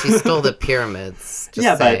back. Well, she stole the pyramids. Just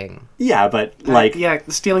yeah, saying. but like, yeah,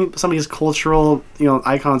 stealing somebody's cultural,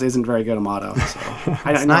 icons isn't very good a motto. So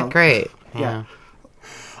It's not great. Yeah.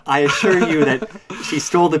 I assure you that she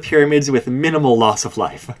stole the pyramids with minimal loss of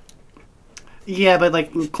life. Yeah, but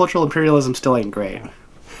like cultural imperialism still ain't great.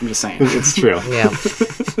 I'm just saying. It's true. Yeah.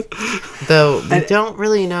 Though we don't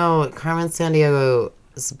really know Carmen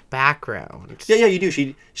Sandiego's background. Yeah, you do.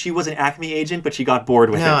 She was an Acme agent, but she got bored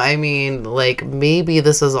with it. No, I mean, like, maybe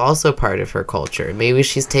this is also part of her culture. Maybe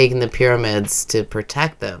she's taking the pyramids to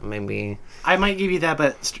protect them. Maybe. I might give you that,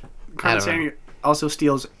 but Carmen don't know. Sandiego also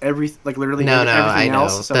steals literally No, everything I know.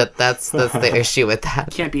 else. So That's the issue with that.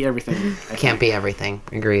 can't be everything. Can't be everything.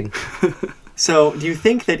 Agreed. So, do you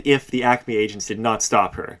think that if the Acme agents did not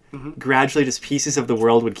stop her, gradually just pieces of the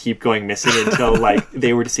world would keep going missing until, like,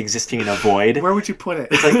 they were just existing in a void? Where would you put it?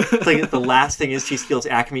 It's like the last thing is she steals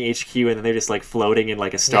Acme HQ and then they're just, like, floating in,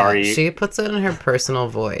 like, a starry... Yeah, she puts it in her personal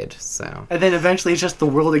void, so. And then eventually it's just the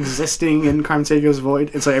world existing in Carmen Sandiego's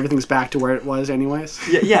void, and so everything's back to where it was anyways.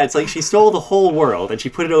 Yeah, it's like she stole the whole world and she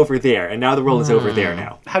put it over there, and now the world is over there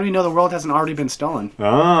now. How do we know the world hasn't already been stolen?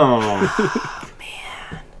 Oh.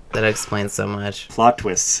 That explains so much. Plot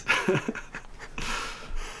twists.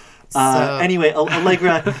 So, Anyway,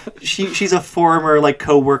 Allegra, she's a former, like,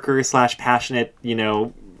 co-worker / passionate,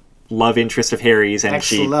 love interest of Harry's, and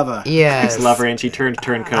she... Ex-lover. yes. Ex-lover, and she turned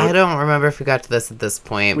turncoat. I don't remember if we got to this at this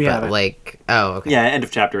point, We but haven't. like, oh, okay. Yeah, end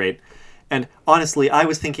of Chapter 8. And honestly, I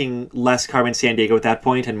was thinking less Carmen Sandiego at that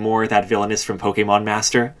point and more that villainess from Pokemon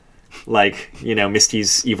Master. Like,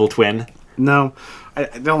 Misty's evil twin. No, I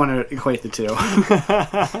don't want to equate the two.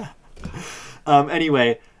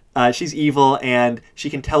 Anyway, she's evil and she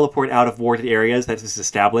can teleport out of warded areas. That is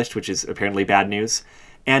established, which is apparently bad news.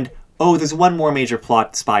 And, there's one more major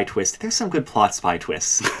plot spy twist. There's some good plot spy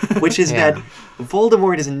twists, which is Yeah. that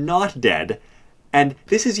Voldemort is not dead. And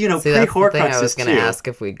this is, See, that's the thing I was pre-Horcruxes going to too. ask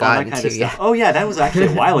if we'd All that gotten kind to of stuff. yet. Oh yeah, that was actually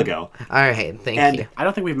a while ago. All right, thank And- you. I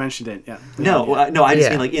don't think we've mentioned it yet. No, I just Yeah.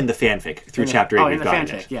 mean like in the fanfic through Yeah. Chapter 8 Oh, we've in the gotten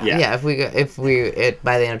fanfic, it. yeah. Yeah,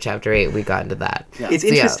 by the end of chapter 8, we got into that. Yeah. It's So,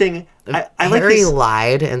 yeah. interesting. I like Harry this.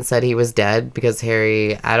 lied and said he was dead because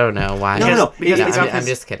Harry, I don't know why. No. Because No, it's I'm because-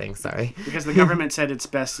 just kidding, sorry. Because the government said it's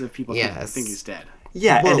best if people Yes. think he's dead.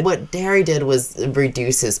 Yeah, Well, and what Harry did was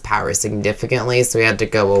reduce his power significantly, so he had to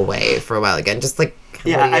go away for a while again. Just like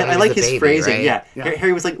yeah, when he I was like a his baby, phrasing. right? Yeah. Yeah.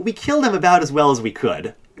 Harry was like, "We killed him about as well as we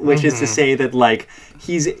could," which is to say that like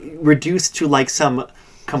he's reduced to like some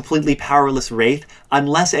completely powerless wraith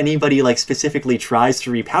unless anybody like specifically tries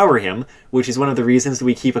to repower him, which is one of the reasons that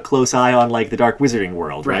we keep a close eye on like the dark wizarding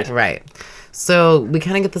world, right? Right. So we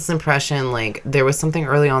kind of get this impression like there was something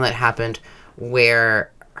early on that happened where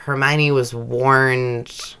Hermione was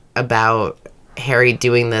warned about Harry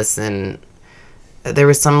doing this, and there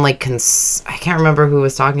was some like I can't remember who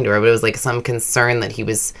was talking to her, but it was like some concern that he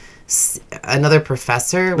was another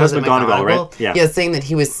professor, That's was it McGonagall, right? McGonagall? Yeah. Saying that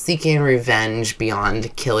he was seeking revenge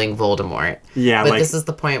beyond killing Voldemort. Yeah, but like, this is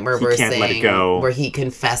the point where he we're can't saying let it go. where he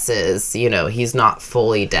confesses, you know, he's not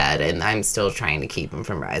fully dead, and I'm still trying to keep him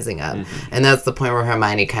from rising up. And that's the point where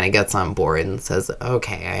Hermione kind of gets on board and says,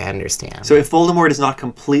 "Okay, I understand." So if Voldemort is not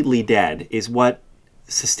completely dead, is what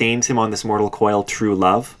sustains him on this mortal coil true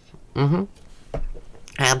love?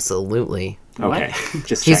 Absolutely, Okay,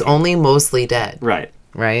 just he's checking. only mostly dead, Right.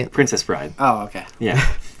 right? Princess Bride. Oh, okay. Yeah.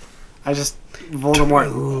 I just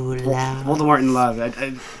Voldemort. Voldemort in love. I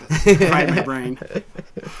fried my brain.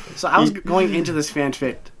 So I was going into this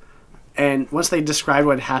fanfic, and once they described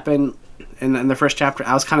what happened in the first chapter,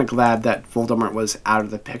 I was kind of glad that Voldemort was out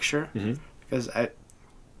of the picture, because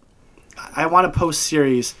I want a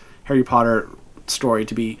post-series Harry Potter story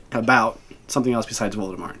to be about something else besides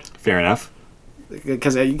Voldemort. Fair enough.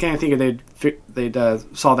 Because you can't think they'd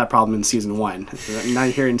solve that problem in season 1. Now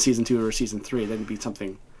you're here in season 2 or season 3, that'd be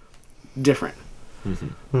something different.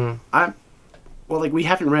 We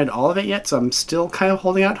haven't read all of it yet, so I'm still kind of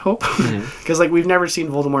holding out hope. Because we've never seen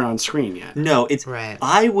Voldemort on screen yet. No, it's Right.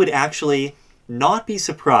 I would actually not be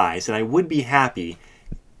surprised, and I would be happy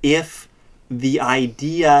if the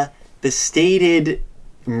stated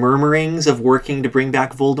murmurings of working to bring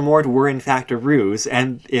back Voldemort were in fact a ruse,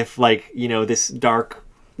 and if this dark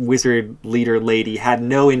wizard leader lady had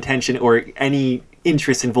no intention or any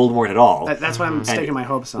interest in Voldemort at all. That's what I'm staking my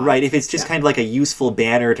hopes on. Right, if it's just kind of like a useful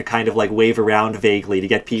banner to kind of wave around vaguely to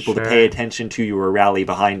get people to pay attention to you or rally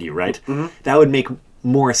behind you, right? That would make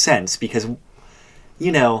more sense because,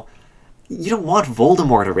 you don't want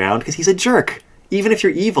Voldemort around because he's a jerk. Even if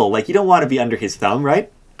you're evil, you don't want to be under his thumb,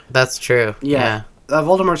 right? That's true. Yeah.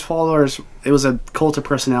 Voldemort's followers, it was a cult of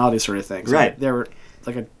personality sort of thing. So Right. They were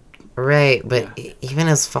Right, but even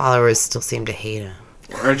his followers still seem to hate him.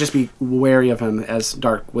 or just be wary of him as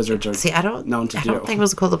dark wizards are See, I don't known to I do. don't think it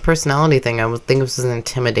was called a personality thing. I would think it was an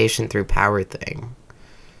intimidation through power thing.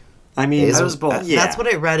 I mean, It was both. Yeah. That's what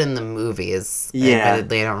I read in the movies. Yeah.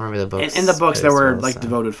 Admittedly, I don't remember the books. In the books, as there were well, so.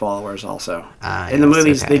 devoted followers also. yes, In the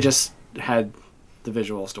movies, okay. they just had the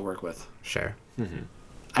visuals to work with. Sure.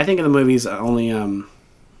 I think in the movies, only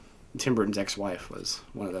Tim Burton's ex-wife was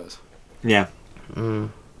one of those. Yeah.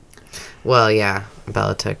 Well, yeah,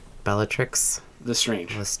 Bellatrix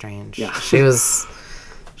Lestrange. Lestrange. Yeah. She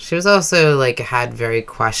was also had very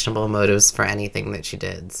questionable motives for anything that she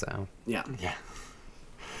did. So Yeah. Yeah.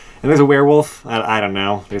 And there's a werewolf. I don't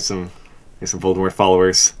know. There's some Voldemort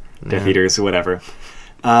followers, Death Eaters, or whatever.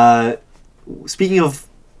 Speaking of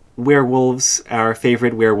werewolves, our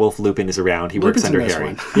favorite werewolf Lupin is around. He works Lupin's in under this Harry.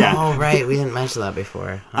 one. Yeah. Oh right, we didn't mention that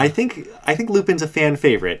before. I think Lupin's a fan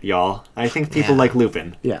favorite, y'all. I think people Yeah. like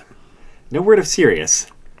Lupin. Yeah. No word of Sirius.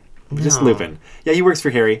 Just No. Lupin. Yeah, he works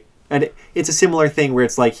for Harry. And it's a similar thing where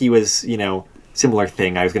it's he was, similar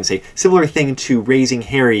thing to Raising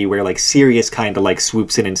Harry, where Sirius kind of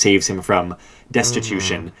swoops in and saves him from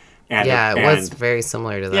destitution. And, Yeah, it and was very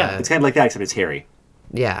similar to that. Yeah, it's kind of like that, except it's Harry.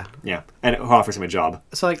 Yeah. Yeah, and who offers him a job.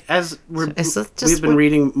 So as is it just we've been what-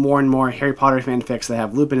 reading more and more Harry Potter fanfics that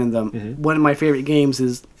have Lupin in them, one of my favorite games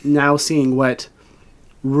is now seeing what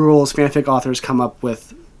rules fanfic authors come up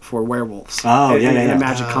with for werewolves. Oh, in, yeah, in yeah, a yeah.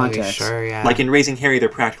 magic Oh, context. Sure, yeah. Like in Raising Harry, they're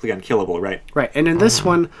practically unkillable, right? Right, and in this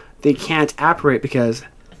one, they can't apparate because,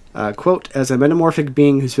 quote, as a metamorphic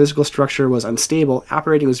being whose physical structure was unstable,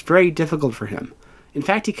 apparating was very difficult for him. In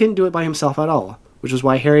fact, he couldn't do it by himself at all, which is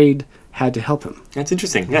why Harry had to help him. That's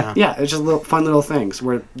interesting. Yeah. Yeah, it's just fun little things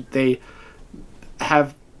where they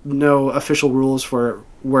have no official rules for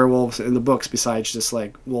werewolves in the books besides just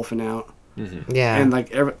wolfing out. yeah. And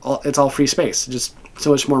it's all free space, just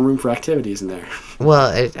so much more room for activities in there.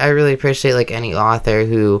 Well, I really appreciate any author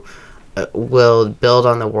who will build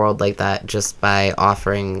on the world like that just by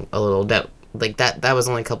offering a little note. That was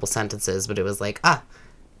only a couple sentences, but it was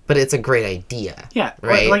but it's a great idea. Yeah,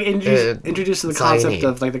 Right. Introduce to the that's all you concept need.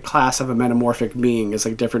 of the class of a metamorphic being is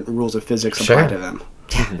different rules of physics Sure. apply to them.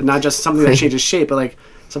 Not just something that changes shape, but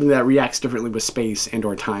something that reacts differently with space and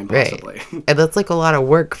or time, possibly. Right. And that's a lot of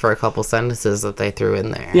work for a couple sentences that they threw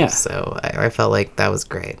in there. Yeah. So I felt like that was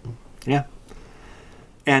great. Yeah.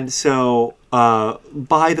 And so,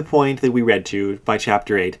 by the point that we read to, by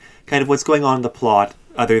chapter 8, kind of what's going on in the plot,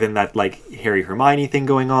 other than that, Harry Hermione thing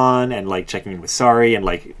going on, and, checking in with Sorry, and,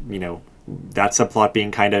 that subplot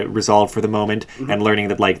being kind of resolved for the moment, and learning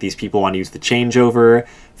that, these people want to use the changeover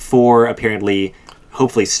for apparently,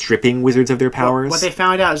 hopefully, stripping wizards of their powers. What they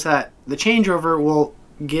found out is that the changeover will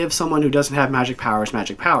give someone who doesn't have magic powers.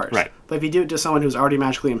 Right. But if you do it to someone who's already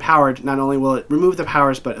magically empowered, not only will it remove the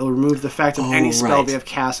powers, but it'll remove the effect of any spell right. they have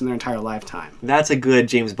cast in their entire lifetime. That's a good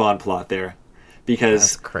James Bond plot there. because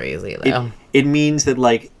That's crazy, though. it means that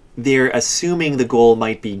like they're assuming the goal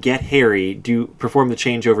might be get Harry, perform the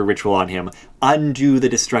changeover ritual on him, undo the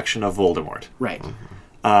destruction of Voldemort. Right.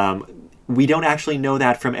 We don't actually know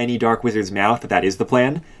that from any Dark Wizard's mouth that is the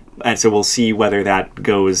plan, and so we'll see whether that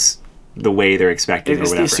goes the way they're expecting or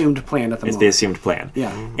It's whatever. the assumed plan at the It's moment. the assumed plan.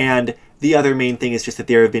 Yeah. And the other main thing is just that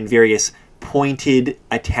there have been various pointed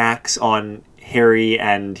attacks on Harry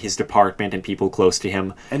and his department and people close to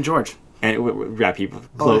him. And George. And people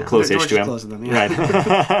yeah. close-ish George to is him. close to them, yeah.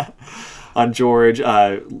 Right. On George,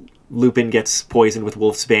 Lupin gets poisoned with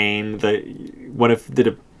Wolfsbane. One of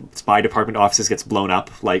the spy department offices gets blown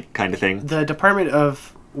up, like, kind of thing. The department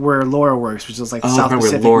of where Laura works, which is like the South where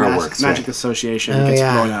Pacific Laura works, Magic right. Association, Oh, gets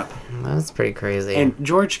yeah. blown up. That's pretty crazy. And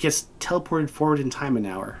George gets teleported forward in time an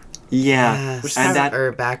hour. Yeah. Which And has- that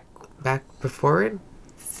or back forward.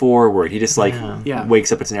 forward. He just, like, Yeah.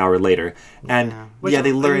 wakes up, it's an hour later. And, Which,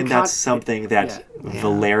 they learn in that's something that Yeah.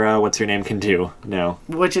 Valera, what's her name, can do. No.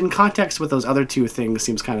 Which, in context with those other two things,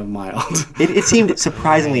 seems kind of mild. It seemed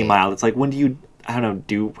surprisingly Right. mild. It's like, when do you, I don't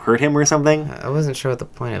know, hurt him or something? I wasn't sure what the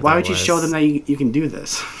point of Why that would you was. show them that you can do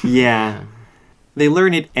this? Yeah. They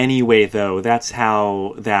learn it anyway, though. That's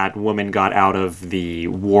how that woman got out of the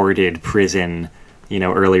warded prison,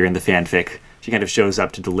 earlier in the fanfic. She kind of shows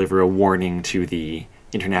up to deliver a warning to the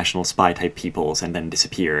international spy-type peoples and then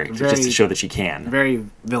disappear, just Very- to show that she can. Very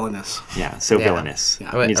villainous. Yeah, so Yeah. villainous. Yeah.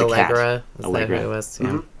 Oh, Needs a cat. Allegra? Is Allegra. that who it was?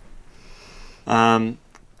 Yeah. And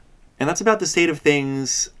that's about the state of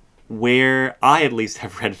things where I at least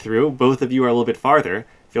have read through. Both of you are a little bit farther.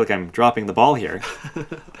 I feel like I'm dropping the ball here.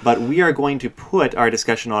 But we are going to put our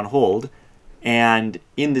discussion on hold. And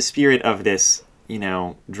in the spirit of this,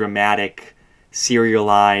 dramatic,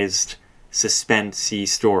 serialized, suspensey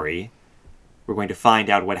story, we're going to find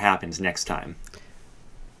out what happens next time.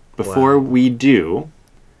 Before we do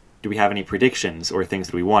we have any predictions or things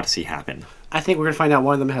that we want to see happen? I think we're going to find out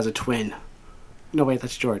one of them has a twin. No, wait,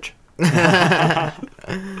 that's George.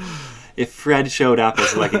 If Fred showed up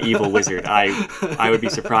as like an evil wizard, I would be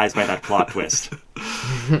surprised by that plot twist.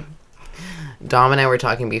 Dom and I were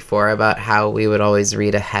talking before about how we would always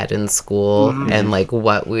read ahead in school and like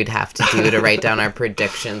what we'd have to do to write down our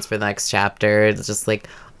predictions for the next chapter. It's just like,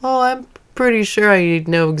 oh, I'm pretty sure I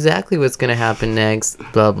know exactly what's going to happen next,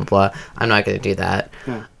 blah, blah, blah. I'm not going to do that.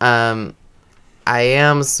 Yeah. I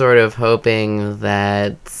am sort of hoping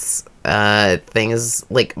that things,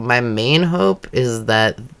 like, my main hope is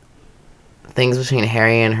that things between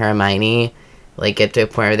Harry and Hermione, like, get to a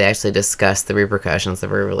point where they actually discuss the repercussions of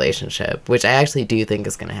her relationship, which I actually do think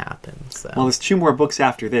is going to happen. So. Well, there's 2 more books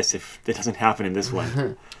after this if it doesn't happen in this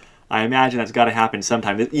one. I imagine that's got to happen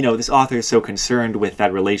sometime. This author is so concerned with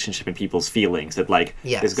that relationship and people's feelings that, like,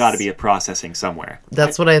 Yes. there's got to be a processing somewhere.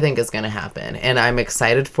 That's what I think is going to happen. And I'm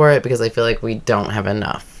excited for it because I feel like we don't have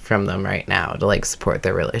enough from them right now to, like, support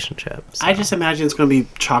their relationship. So. I just imagine it's going to be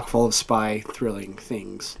chock full of spy thrilling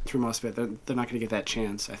things through most of it. They're not going to get that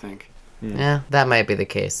chance, I think. Yeah, that might be the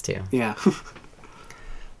case, too. Yeah.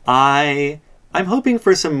 I'm hoping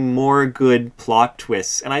for some more good plot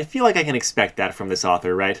twists, and I feel like I can expect that from this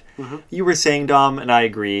author, right? Mm-hmm. You were saying, Dom, and I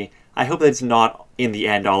agree. I hope that it's not, in the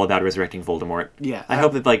end, all about resurrecting Voldemort. Yeah. I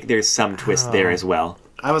hope that, like, there's some twist there as well.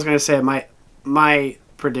 I was going to say my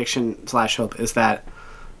prediction / hope is that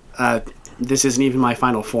this isn't even my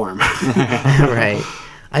final form. Right.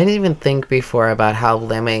 I didn't even think before about how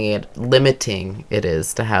limiting it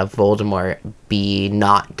is to have Voldemort be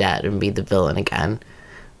not dead and be the villain again.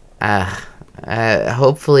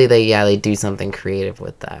 Hopefully they do something creative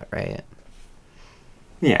with that, right?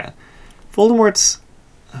 Yeah. Voldemort's...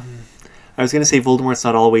 I was going to say Voldemort's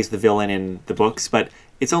not always the villain in the books, but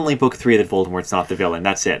it's only book 3 that Voldemort's not the villain.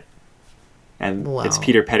 That's it. And Wow. it's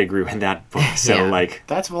Peter Pettigrew in that book, so, Yeah. like...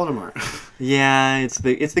 That's Voldemort. Yeah, it's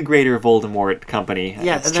the greater Voldemort company.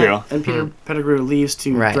 Yeah, That's and true. And Peter Pettigrew leaves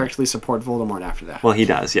to Right. directly support Voldemort after that. Well, he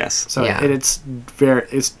does, yes. So Yeah. it's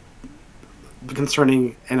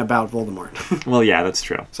concerning and about Voldemort. Well, yeah, that's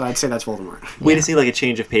true. So I'd say that's Voldemort. We just need, like, a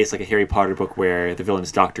change of pace, like a Harry Potter book where the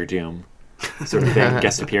villain's Doctor Doom sort of thing,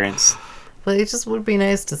 guest appearance. But it just would be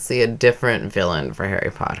nice to see a different villain for Harry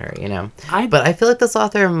Potter, you know? I- But I feel like this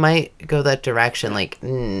author might go that direction. Like,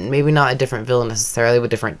 maybe not a different villain necessarily, but a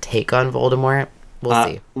different take on Voldemort. We'll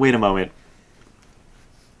see. Wait a moment.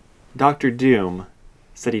 Doctor Doom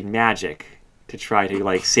studied magic to try to,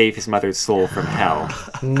 like, save his mother's soul from hell.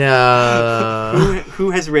 No. Who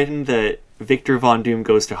has written the Victor Von Doom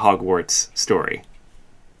Goes to Hogwarts story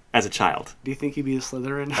as a child? Do you think he'd be a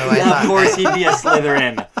Slytherin? Oh, I thought- Of course he'd be a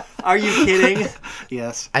Slytherin. Are you kidding?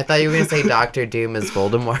 Yes. I thought you were going to say Doctor Doom is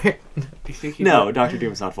Voldemort. Do you think he'd No, Dr.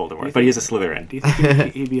 Doom's not Voldemort, but he is a Slytherin. Do you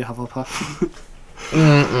think he'd be a Hufflepuff?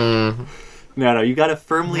 No, you got to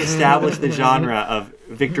firmly establish the genre of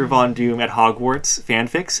Victor Von Doom at Hogwarts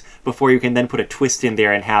fanfics before you can then put a twist in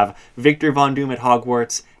there and have Victor Von Doom at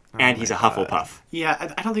Hogwarts and he's a Hufflepuff. Yeah,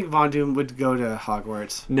 I don't think Von Doom would go to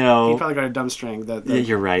Hogwarts. No. He'd probably go to Durmstrang, Yeah,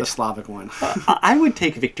 you're right. the Slavic one. I would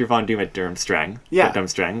take Victor Von Doom at Durmstrang. Yeah. At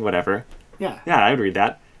Durmstrang, whatever. Yeah. Yeah, I would read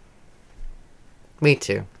that. Me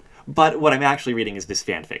too. But what I'm actually reading is this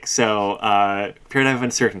fanfic. So, Paradigm of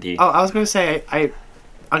Uncertainty. Oh, I was going to say, I'm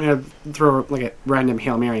going to throw like a random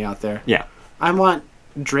Hail Mary out there. Yeah. I want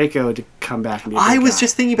Draco to come back and be a I good was guy.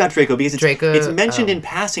 just thinking about Draco because it's mentioned in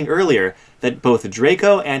passing earlier that both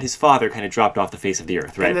Draco and his father kind of dropped off the face of the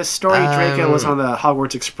earth, right? In this story, Draco was on the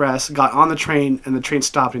Hogwarts Express, got on the train, and the train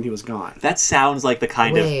stopped and he was gone. That sounds like the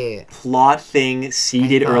kind Wait. of plot thing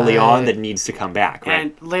seeded early on that needs to come back, right?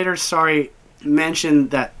 And later, Sorry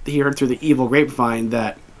mentioned that he heard through the evil grapevine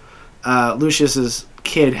that Lucius's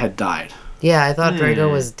kid had died. Yeah, I thought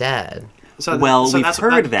Draco was dead. So We've that's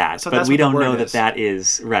heard that, so but that's we what the don't know word that is. that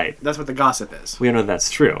is right. That's what the gossip is. We don't know that that's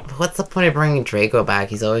true. What's the point of bringing Draco back?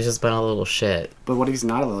 He's always just been a little shit. But what if he's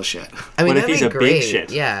not a little shit? I mean, What if that'd he's be a big great.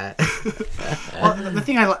 shit? Yeah. Well, the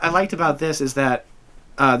thing I liked about this is that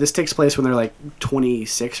this takes place when they're like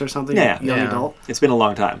 26 or something, Yeah. young Yeah. adult. It's been a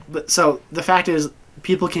long time. But so the fact is,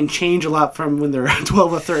 people can change a lot from when they're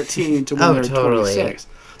 12 or 13 to when Oh, they're totally. 26.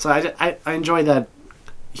 So I enjoy that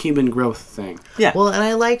human growth thing. Yeah. Well, and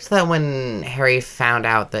I liked that when Harry found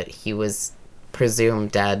out that he was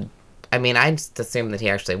presumed dead. I mean, I just assumed that he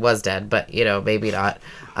actually was dead, but, maybe not.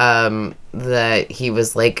 That he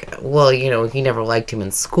was like, well, he never liked him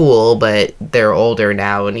in school, but they're older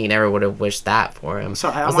now, and he never would have wished that for him. So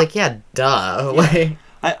I was like, yeah, duh. Like,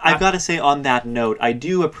 I've got to say on that note, I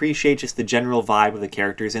do appreciate just the general vibe of the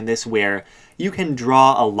characters in this where you can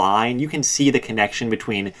draw a line, you can see the connection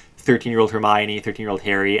between 13-year-old Hermione, 13-year-old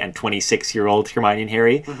Harry, and 26-year-old Hermione and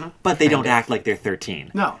Harry, but they don't act like they're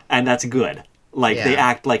 13. No. And that's good. Like, they Yeah.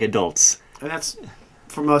 act like adults. And that's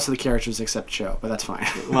for most of the characters except Cho, but that's fine.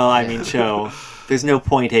 Well, I mean, Cho, there's no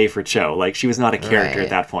point A for Cho. Like, she was not a character Right. at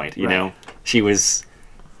that point, you Right. know? She was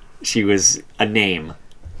a name.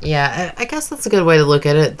 yeah, I guess that's a good way to look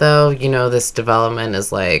at it, though. This development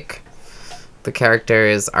is like, the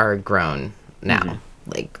characters are grown now.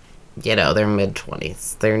 Like, they're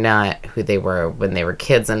mid-20s. They're not who they were when they were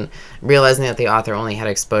kids. And realizing that the author only had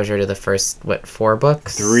exposure to the first, 4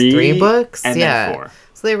 books? Three 3 books? and then yeah. 4.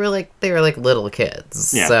 So they were like little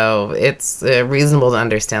kids. Yeah. So it's reasonable to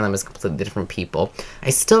understand them as completely different people. I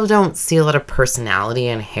still don't see a lot of personality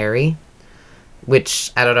in Harry.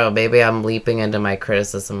 Which, I don't know, maybe I'm leaping into my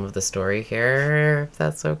criticism of the story here, if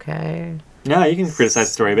that's okay. No, you can criticize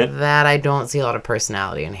the story a bit. That I don't see a lot of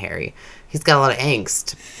personality in Harry. He's got a lot of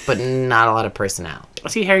angst, but not a lot of personality. I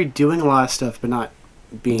see Harry doing a lot of stuff, but not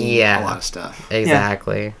being Yeah. a lot of stuff.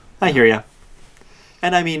 Exactly. I hear ya.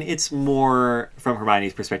 And I mean, it's more from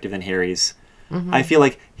Hermione's perspective than Harry's. I feel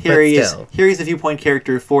like Harry's still. the viewpoint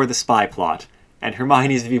character for the spy plot, and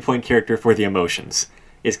Hermione's the viewpoint character for the emotions.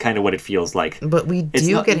 Is kind of what it feels like. But we It's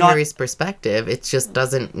do not- get not- Harry's perspective. It just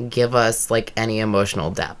doesn't give us, any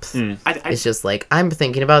emotional depth. I It's just like, I'm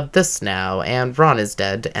thinking about this now, and Ron is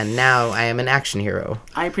dead, and now I am an action hero.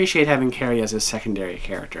 appreciate having Harry as a secondary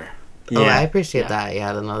character. Oh, I Yeah. appreciate that.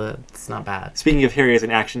 Yeah, I don't know, that's not bad. Speaking of Harry as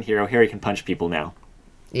an action hero, Harry can punch people now.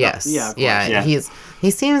 Yes. yeah, of course. Yeah.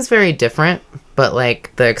 He seems very different, but,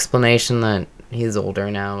 the explanation that he's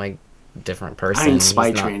older now, different person. I mean, he's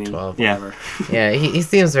spy not training. 12. Yeah. Whatever. Yeah, he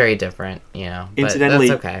seems very different, but Incidentally,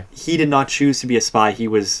 that's okay. he did not choose to be a spy. He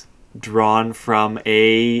was drawn from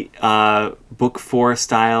a book 4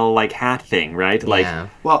 style hat thing, right? Yeah.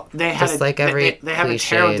 Well, they had Just like every they have a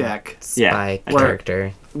tarot cliched deck spy Yeah.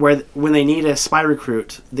 character. where when they need a spy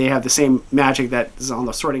recruit, they have the same magic that is on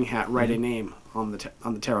the Sorting Hat. Write a name on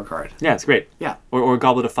the tarot card. Yeah, it's great. Yeah. Or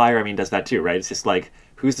Goblet of Fire, does that too, right? It's just like,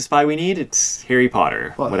 who's the spy we need? It's Harry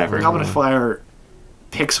Potter, Well, whatever. Goblet of Fire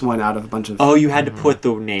picks one out of a bunch of. Oh, you had to put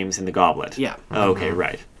the names in the goblet. Yeah. Oh, okay,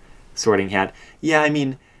 right. Sorting Hat. Yeah,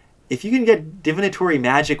 if you can get divinatory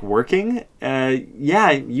magic working,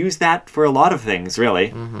 use that for a lot of things,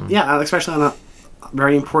 really. Yeah, especially on a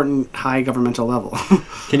very important high governmental level.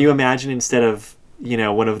 Can you imagine instead of,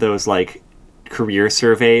 one of those, career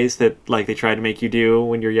surveys that, they try to make you do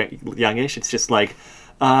when you're youngish? It's just like,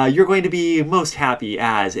 you're going to be most happy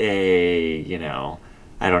as a,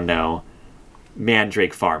 I don't know,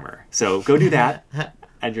 mandrake farmer. So go do that.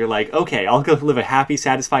 And you're like, okay, I'll go live a happy,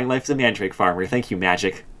 satisfying life as a mandrake farmer. Thank you,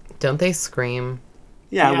 magic. Don't they scream?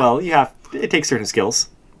 Yeah, Yeah. well, it takes certain skills.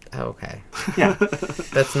 Oh, okay. Yeah.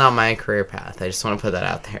 That's not my career path. I just want to put that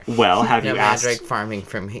out there. Well, have No you asked magic farming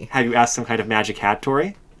for me. have you asked some kind of magic hat,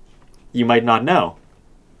 Tori? you might not know.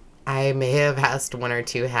 I may have asked 1 or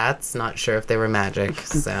 2 hats, not sure if they were magic,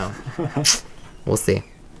 so we'll see.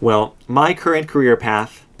 Well, my current career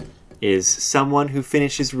path is someone who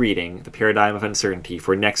finishes reading The Paradigm of Uncertainty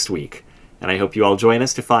for next week. And I hope you all join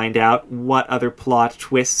us to find out what other plot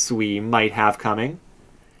twists we might have coming.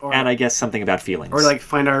 And I guess something about feelings. Or like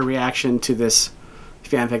find our reaction to this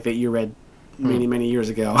fanfic that you read many, many years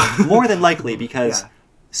ago. More than likely, because Yeah.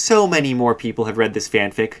 so many more people have read this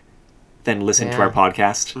fanfic than listened to Yeah. our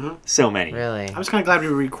podcast. So many. Really? I was kind of glad we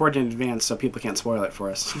recorded in advance so people can't spoil it for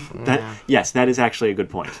us. Yes, that is actually a good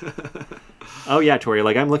point. Oh yeah, Tori,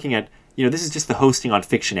 like I'm looking at, this is just the hosting on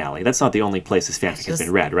Fiction Alley. That's not the only place this fanfic has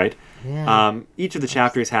been read, right? Yeah. Each of the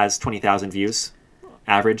chapters has 20,000 views,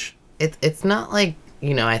 average. It's not like,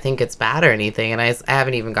 I think it's bad or anything, and I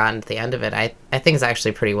haven't even gotten to the end of it. I think it's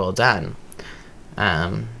actually pretty well done.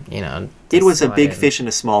 It was a so I big didn't- fish in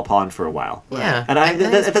a small pond for a while. Yeah, And I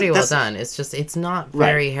think it's pretty well that's- done. It's just, it's not Right.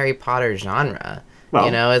 very Harry Potter genre.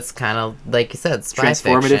 Well, It's kind of, like you said, spy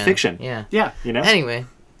transformative fiction. Yeah. Yeah. Anyway,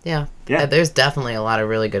 yeah. Yeah. There's definitely a lot of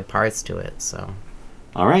really good parts to it, so.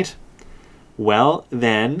 All right. Well,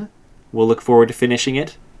 then, we'll look forward to finishing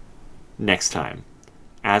it next time.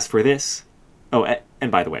 As for this... Oh,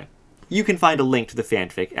 and by the way, you can find a link to the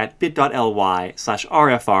fanfic at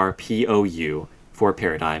bit.ly/rfrpou for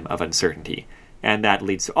Paradigm of Uncertainty. And that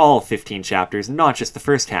leads to all 15 chapters, not just the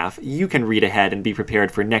first half. You can read ahead and be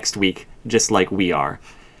prepared for next week, just like we are.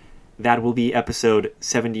 That will be episode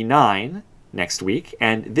 79 next week,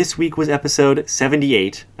 and this week was episode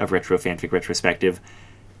 78 of Retro Fanfic Retrospective,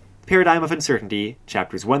 Paradigm of Uncertainty,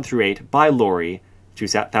 chapters 1 through 8 by Lori,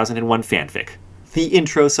 2001 fanfic. The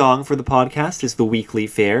intro song for the podcast is The Weekly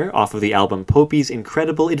Fair off of the album Popey's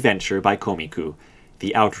Incredible Adventure by Komiku.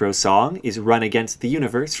 The outro song is Run Against the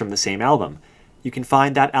Universe from the same album. You can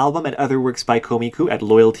find that album and other works by Komiku at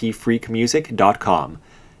loyaltyfreakmusic.com.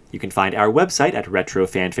 You can find our website at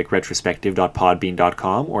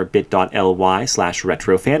retrofanficretrospective.podbean.com or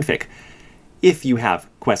bit.ly/retrofanfic. If you have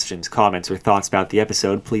questions, comments, or thoughts about the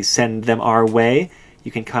episode, please send them our way.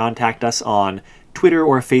 You can contact us on Twitter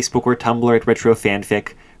or Facebook or Tumblr at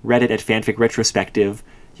retrofanfic, Reddit at fanficretrospective.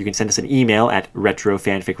 You can send us an email at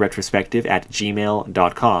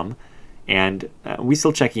retrofanficretrospective@gmail.com. And we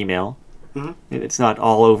still check email. It's not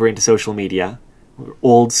all over into social media. We're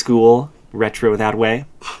old school, retro that way.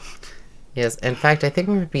 Yes, in fact, I think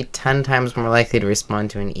we would be 10 times more likely to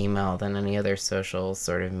respond to an email than any other social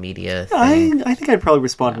sort of media thing. I think I'd probably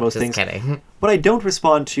respond to most Just things. kidding. What I don't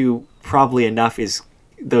respond to probably enough is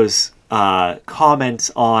those comments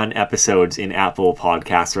on episodes in Apple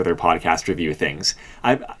Podcasts or their podcast review things.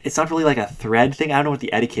 It's not really like a thread thing. I don't know what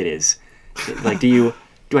the etiquette is. Like, do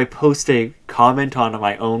I post a comment on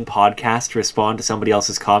my own podcast to respond to somebody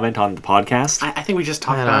else's comment on the podcast? I think we just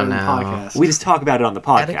talked I about it don't in the know. podcast. We just talk about it on the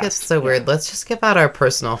podcast. Etiquette's so weird. Let's just give out our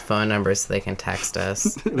personal phone numbers so they can text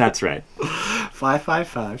us. That's right.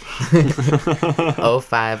 555.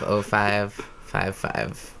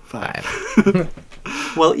 05055555.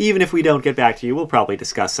 Well, even if we don't get back to you, we'll probably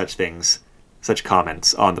discuss such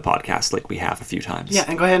comments on the podcast like we have a few times. Yeah,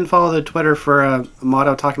 and go ahead and follow the Twitter for a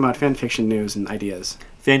motto talking about fanfiction news and ideas.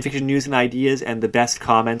 Fanfiction news and ideas, and the best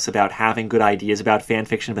comments about having good ideas about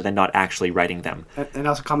fanfiction, but then not actually writing them. And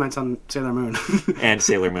also comments on Sailor Moon. And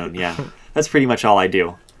Sailor Moon, yeah. That's pretty much all I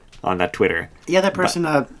do on that Twitter. Yeah, that person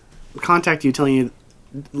contacted you telling you,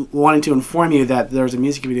 wanting to inform you that there was a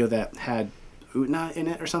music video that had Utna in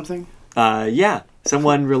it or something. Yeah.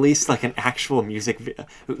 Someone released like an actual music video.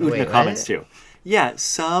 Udna Wait, comments what? too. Yeah,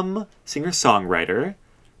 some singer-songwriter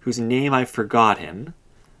whose name I've forgotten.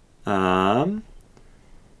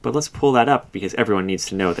 But let's pull that up because everyone needs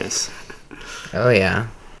to know this. Oh, yeah.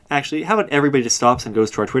 Actually, how about everybody just stops and goes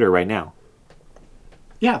to our Twitter right now?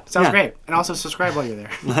 Yeah, sounds Yeah. great. And also subscribe while you're there.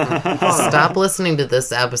 Stop listening to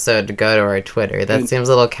this episode to go to our Twitter. That seems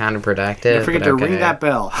a little counterproductive. Don't forget but to okay. ring that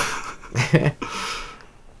bell.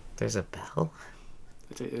 There's a bell?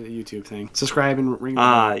 It's a YouTube thing. Subscribe and ring the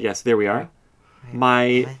bell. Yes, there we are.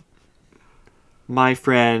 My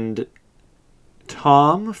friend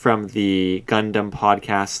Tom from the Gundam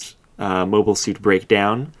podcast Mobile Suit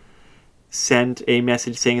Breakdown sent a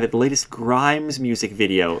message saying that the latest Grimes music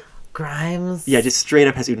video, Grimes? yeah, just straight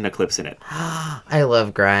up has Udna clips in it. I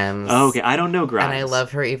love Grimes. Oh, okay, I don't know Grimes. And I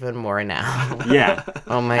love her even more now. Yeah.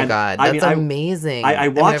 Oh my And god, I that's mean, amazing. I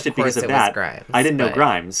mean, watched it course because of was that. Grimes, I didn't know but-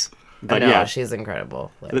 Grimes. But no, yeah, she's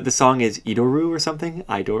incredible. Like, the song is Idoru or something?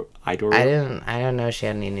 Idoru? I don't know she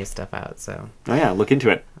had any new stuff out, so Oh yeah, look into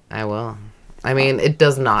it. I will. I mean, it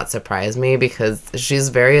does not surprise me because she's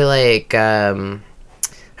very like her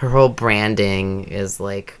whole branding is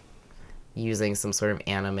like using some sort of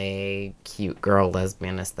anime cute girl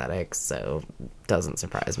lesbian aesthetic, so doesn't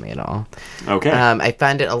surprise me at all. Okay. I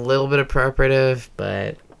find it a little bit appropriative,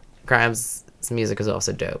 but Grimes' music is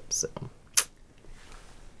also dope, so.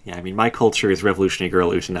 Yeah, I mean, my culture is Revolutionary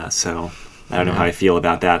Girl Utena, so I don't know how I feel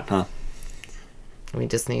about that, huh? We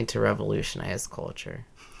just need to revolutionize culture.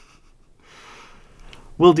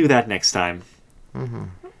 We'll do that next time.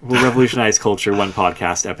 We'll revolutionize culture one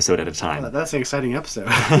podcast episode at a Oh, time. that's an exciting episode.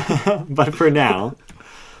 But for now,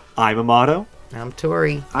 I'm Amato, I'm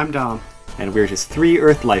Tori. I'm Dom. and we're just 3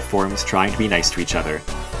 Earth life forms trying to be nice to each other.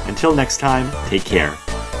 Until next time, take care.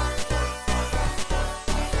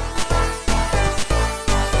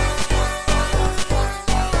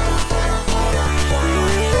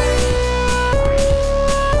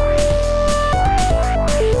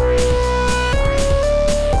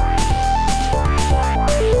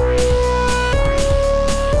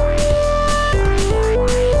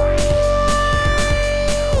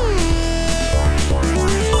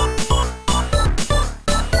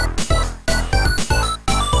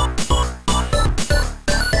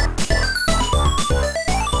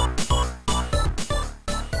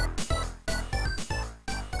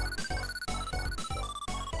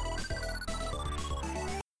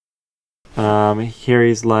 Here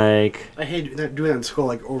he's like, I hate doing that in school,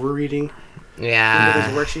 like overreading. Yeah.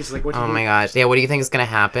 There's worksheets like, what do Oh you my gosh. Yeah, what do you think is gonna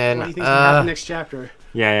happen? What do you think's gonna happen next chapter?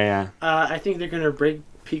 yeah. I think they're gonna break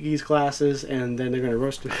Piggy's glasses and then they're gonna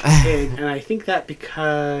roast a pig, and I think that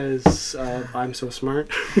because I'm so smart.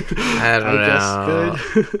 I don't know.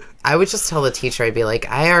 guess good. I would just tell the teacher, I'd be like,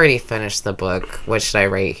 I already finished the book. What should I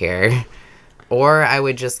write here? Or I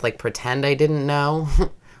would just like pretend I didn't know.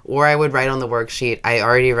 Or I would write on the worksheet, I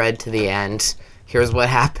already read to the end. Here's what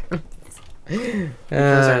happened.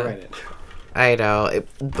 Because I read it. I know.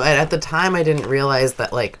 But at the time, I didn't realize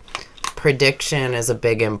that like prediction is an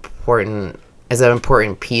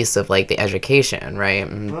important piece of like the education, right?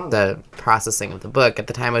 And the processing of the book. At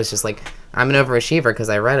the time, I was just like, I'm an overachiever because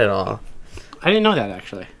I read it all. I didn't know that,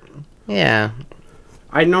 actually. Yeah.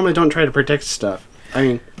 I normally don't try to predict stuff. I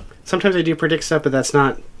mean, sometimes I do predict stuff, but that's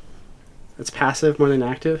passive more than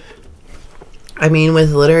active. I mean,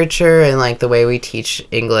 with literature and like the way we teach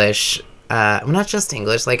English, well, not just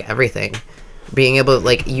English, like everything, being able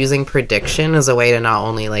like using prediction as a way to not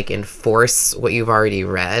only like enforce what you've already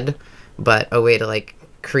read, but a way to like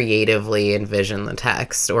creatively envision the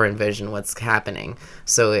text or envision what's happening.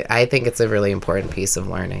 So I think it's a really important piece of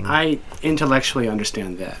learning. I intellectually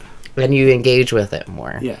understand that. And you engage with it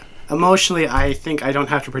more. Yeah. Emotionally, I think I don't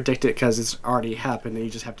have to predict it because it's already happened and you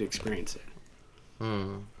just have to experience it.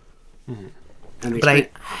 And the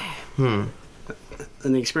and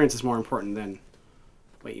the experience is more important than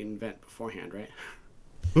what you invent beforehand, right?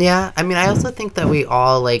 Yeah, I mean, I also think that we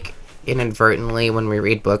all like inadvertently, when we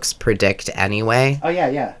read books, predict anyway. Oh,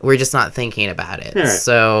 yeah. We're just not thinking about it. Yeah.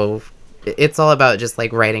 So it's all about just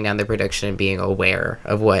like writing down the prediction and being aware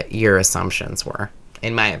of what your assumptions were,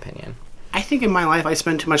 in my opinion. I think in my life I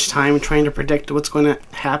spend too much time trying to predict what's going to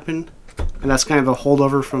happen. And that's kind of a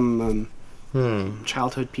holdover from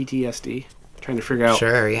childhood PTSD. Trying to figure out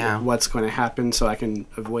what's going to happen so I can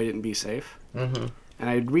avoid it and be safe. Mm-hmm. And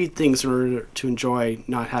I'd read things in order to enjoy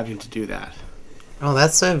not having to do that. Oh,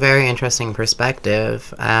 that's a very interesting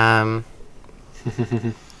perspective. In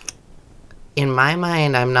my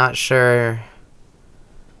mind, I'm not sure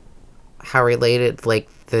how related like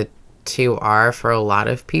the two are for a lot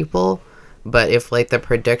of people. But if like the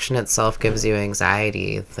prediction itself gives you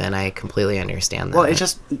anxiety, then I completely understand that. Well, it's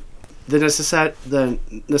just the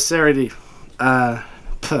necessity.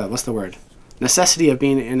 What's the word? Necessity of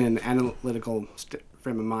being in an analytical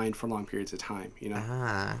frame of mind for long periods of time. You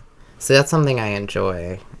know. So that's something I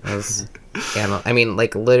enjoy. I mean,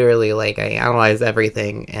 like literally, like I analyze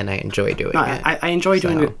everything and I enjoy doing it. I enjoy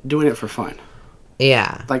doing it for fun.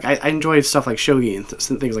 Yeah. Like I enjoy stuff like shogi and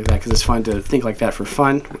things like that because it's fun to think like that for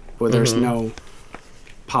fun, where there's no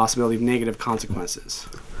possibility of negative consequences.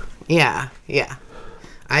 Yeah.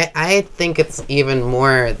 I think it's even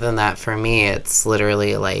more than that for me. It's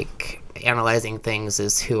literally like analyzing things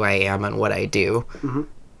is who I am and what I do. Mm-hmm.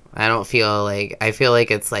 I feel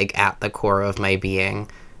like it's like at the core of my being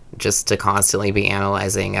just to constantly be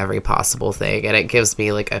analyzing every possible thing. And it gives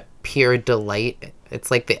me like a pure delight. It's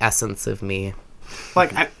like the essence of me.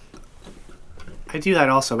 Like I do that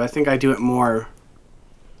also, but I think I do it more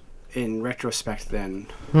in retrospect than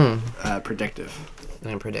predictive.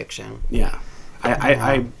 And prediction. Yeah.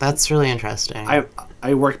 I that's really interesting. I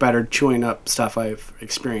work better chewing up stuff I've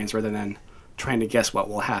experienced rather than trying to guess what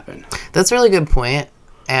will happen. That's a really good point.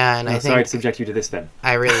 And I think sorry to subject you to this then.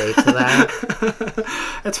 I relate to that.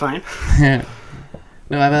 That's fine.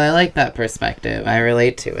 No, but I like that perspective. I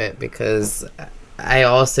relate to it because I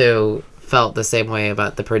also felt the same way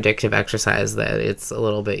about the predictive exercise, that it's a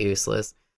little bit useless.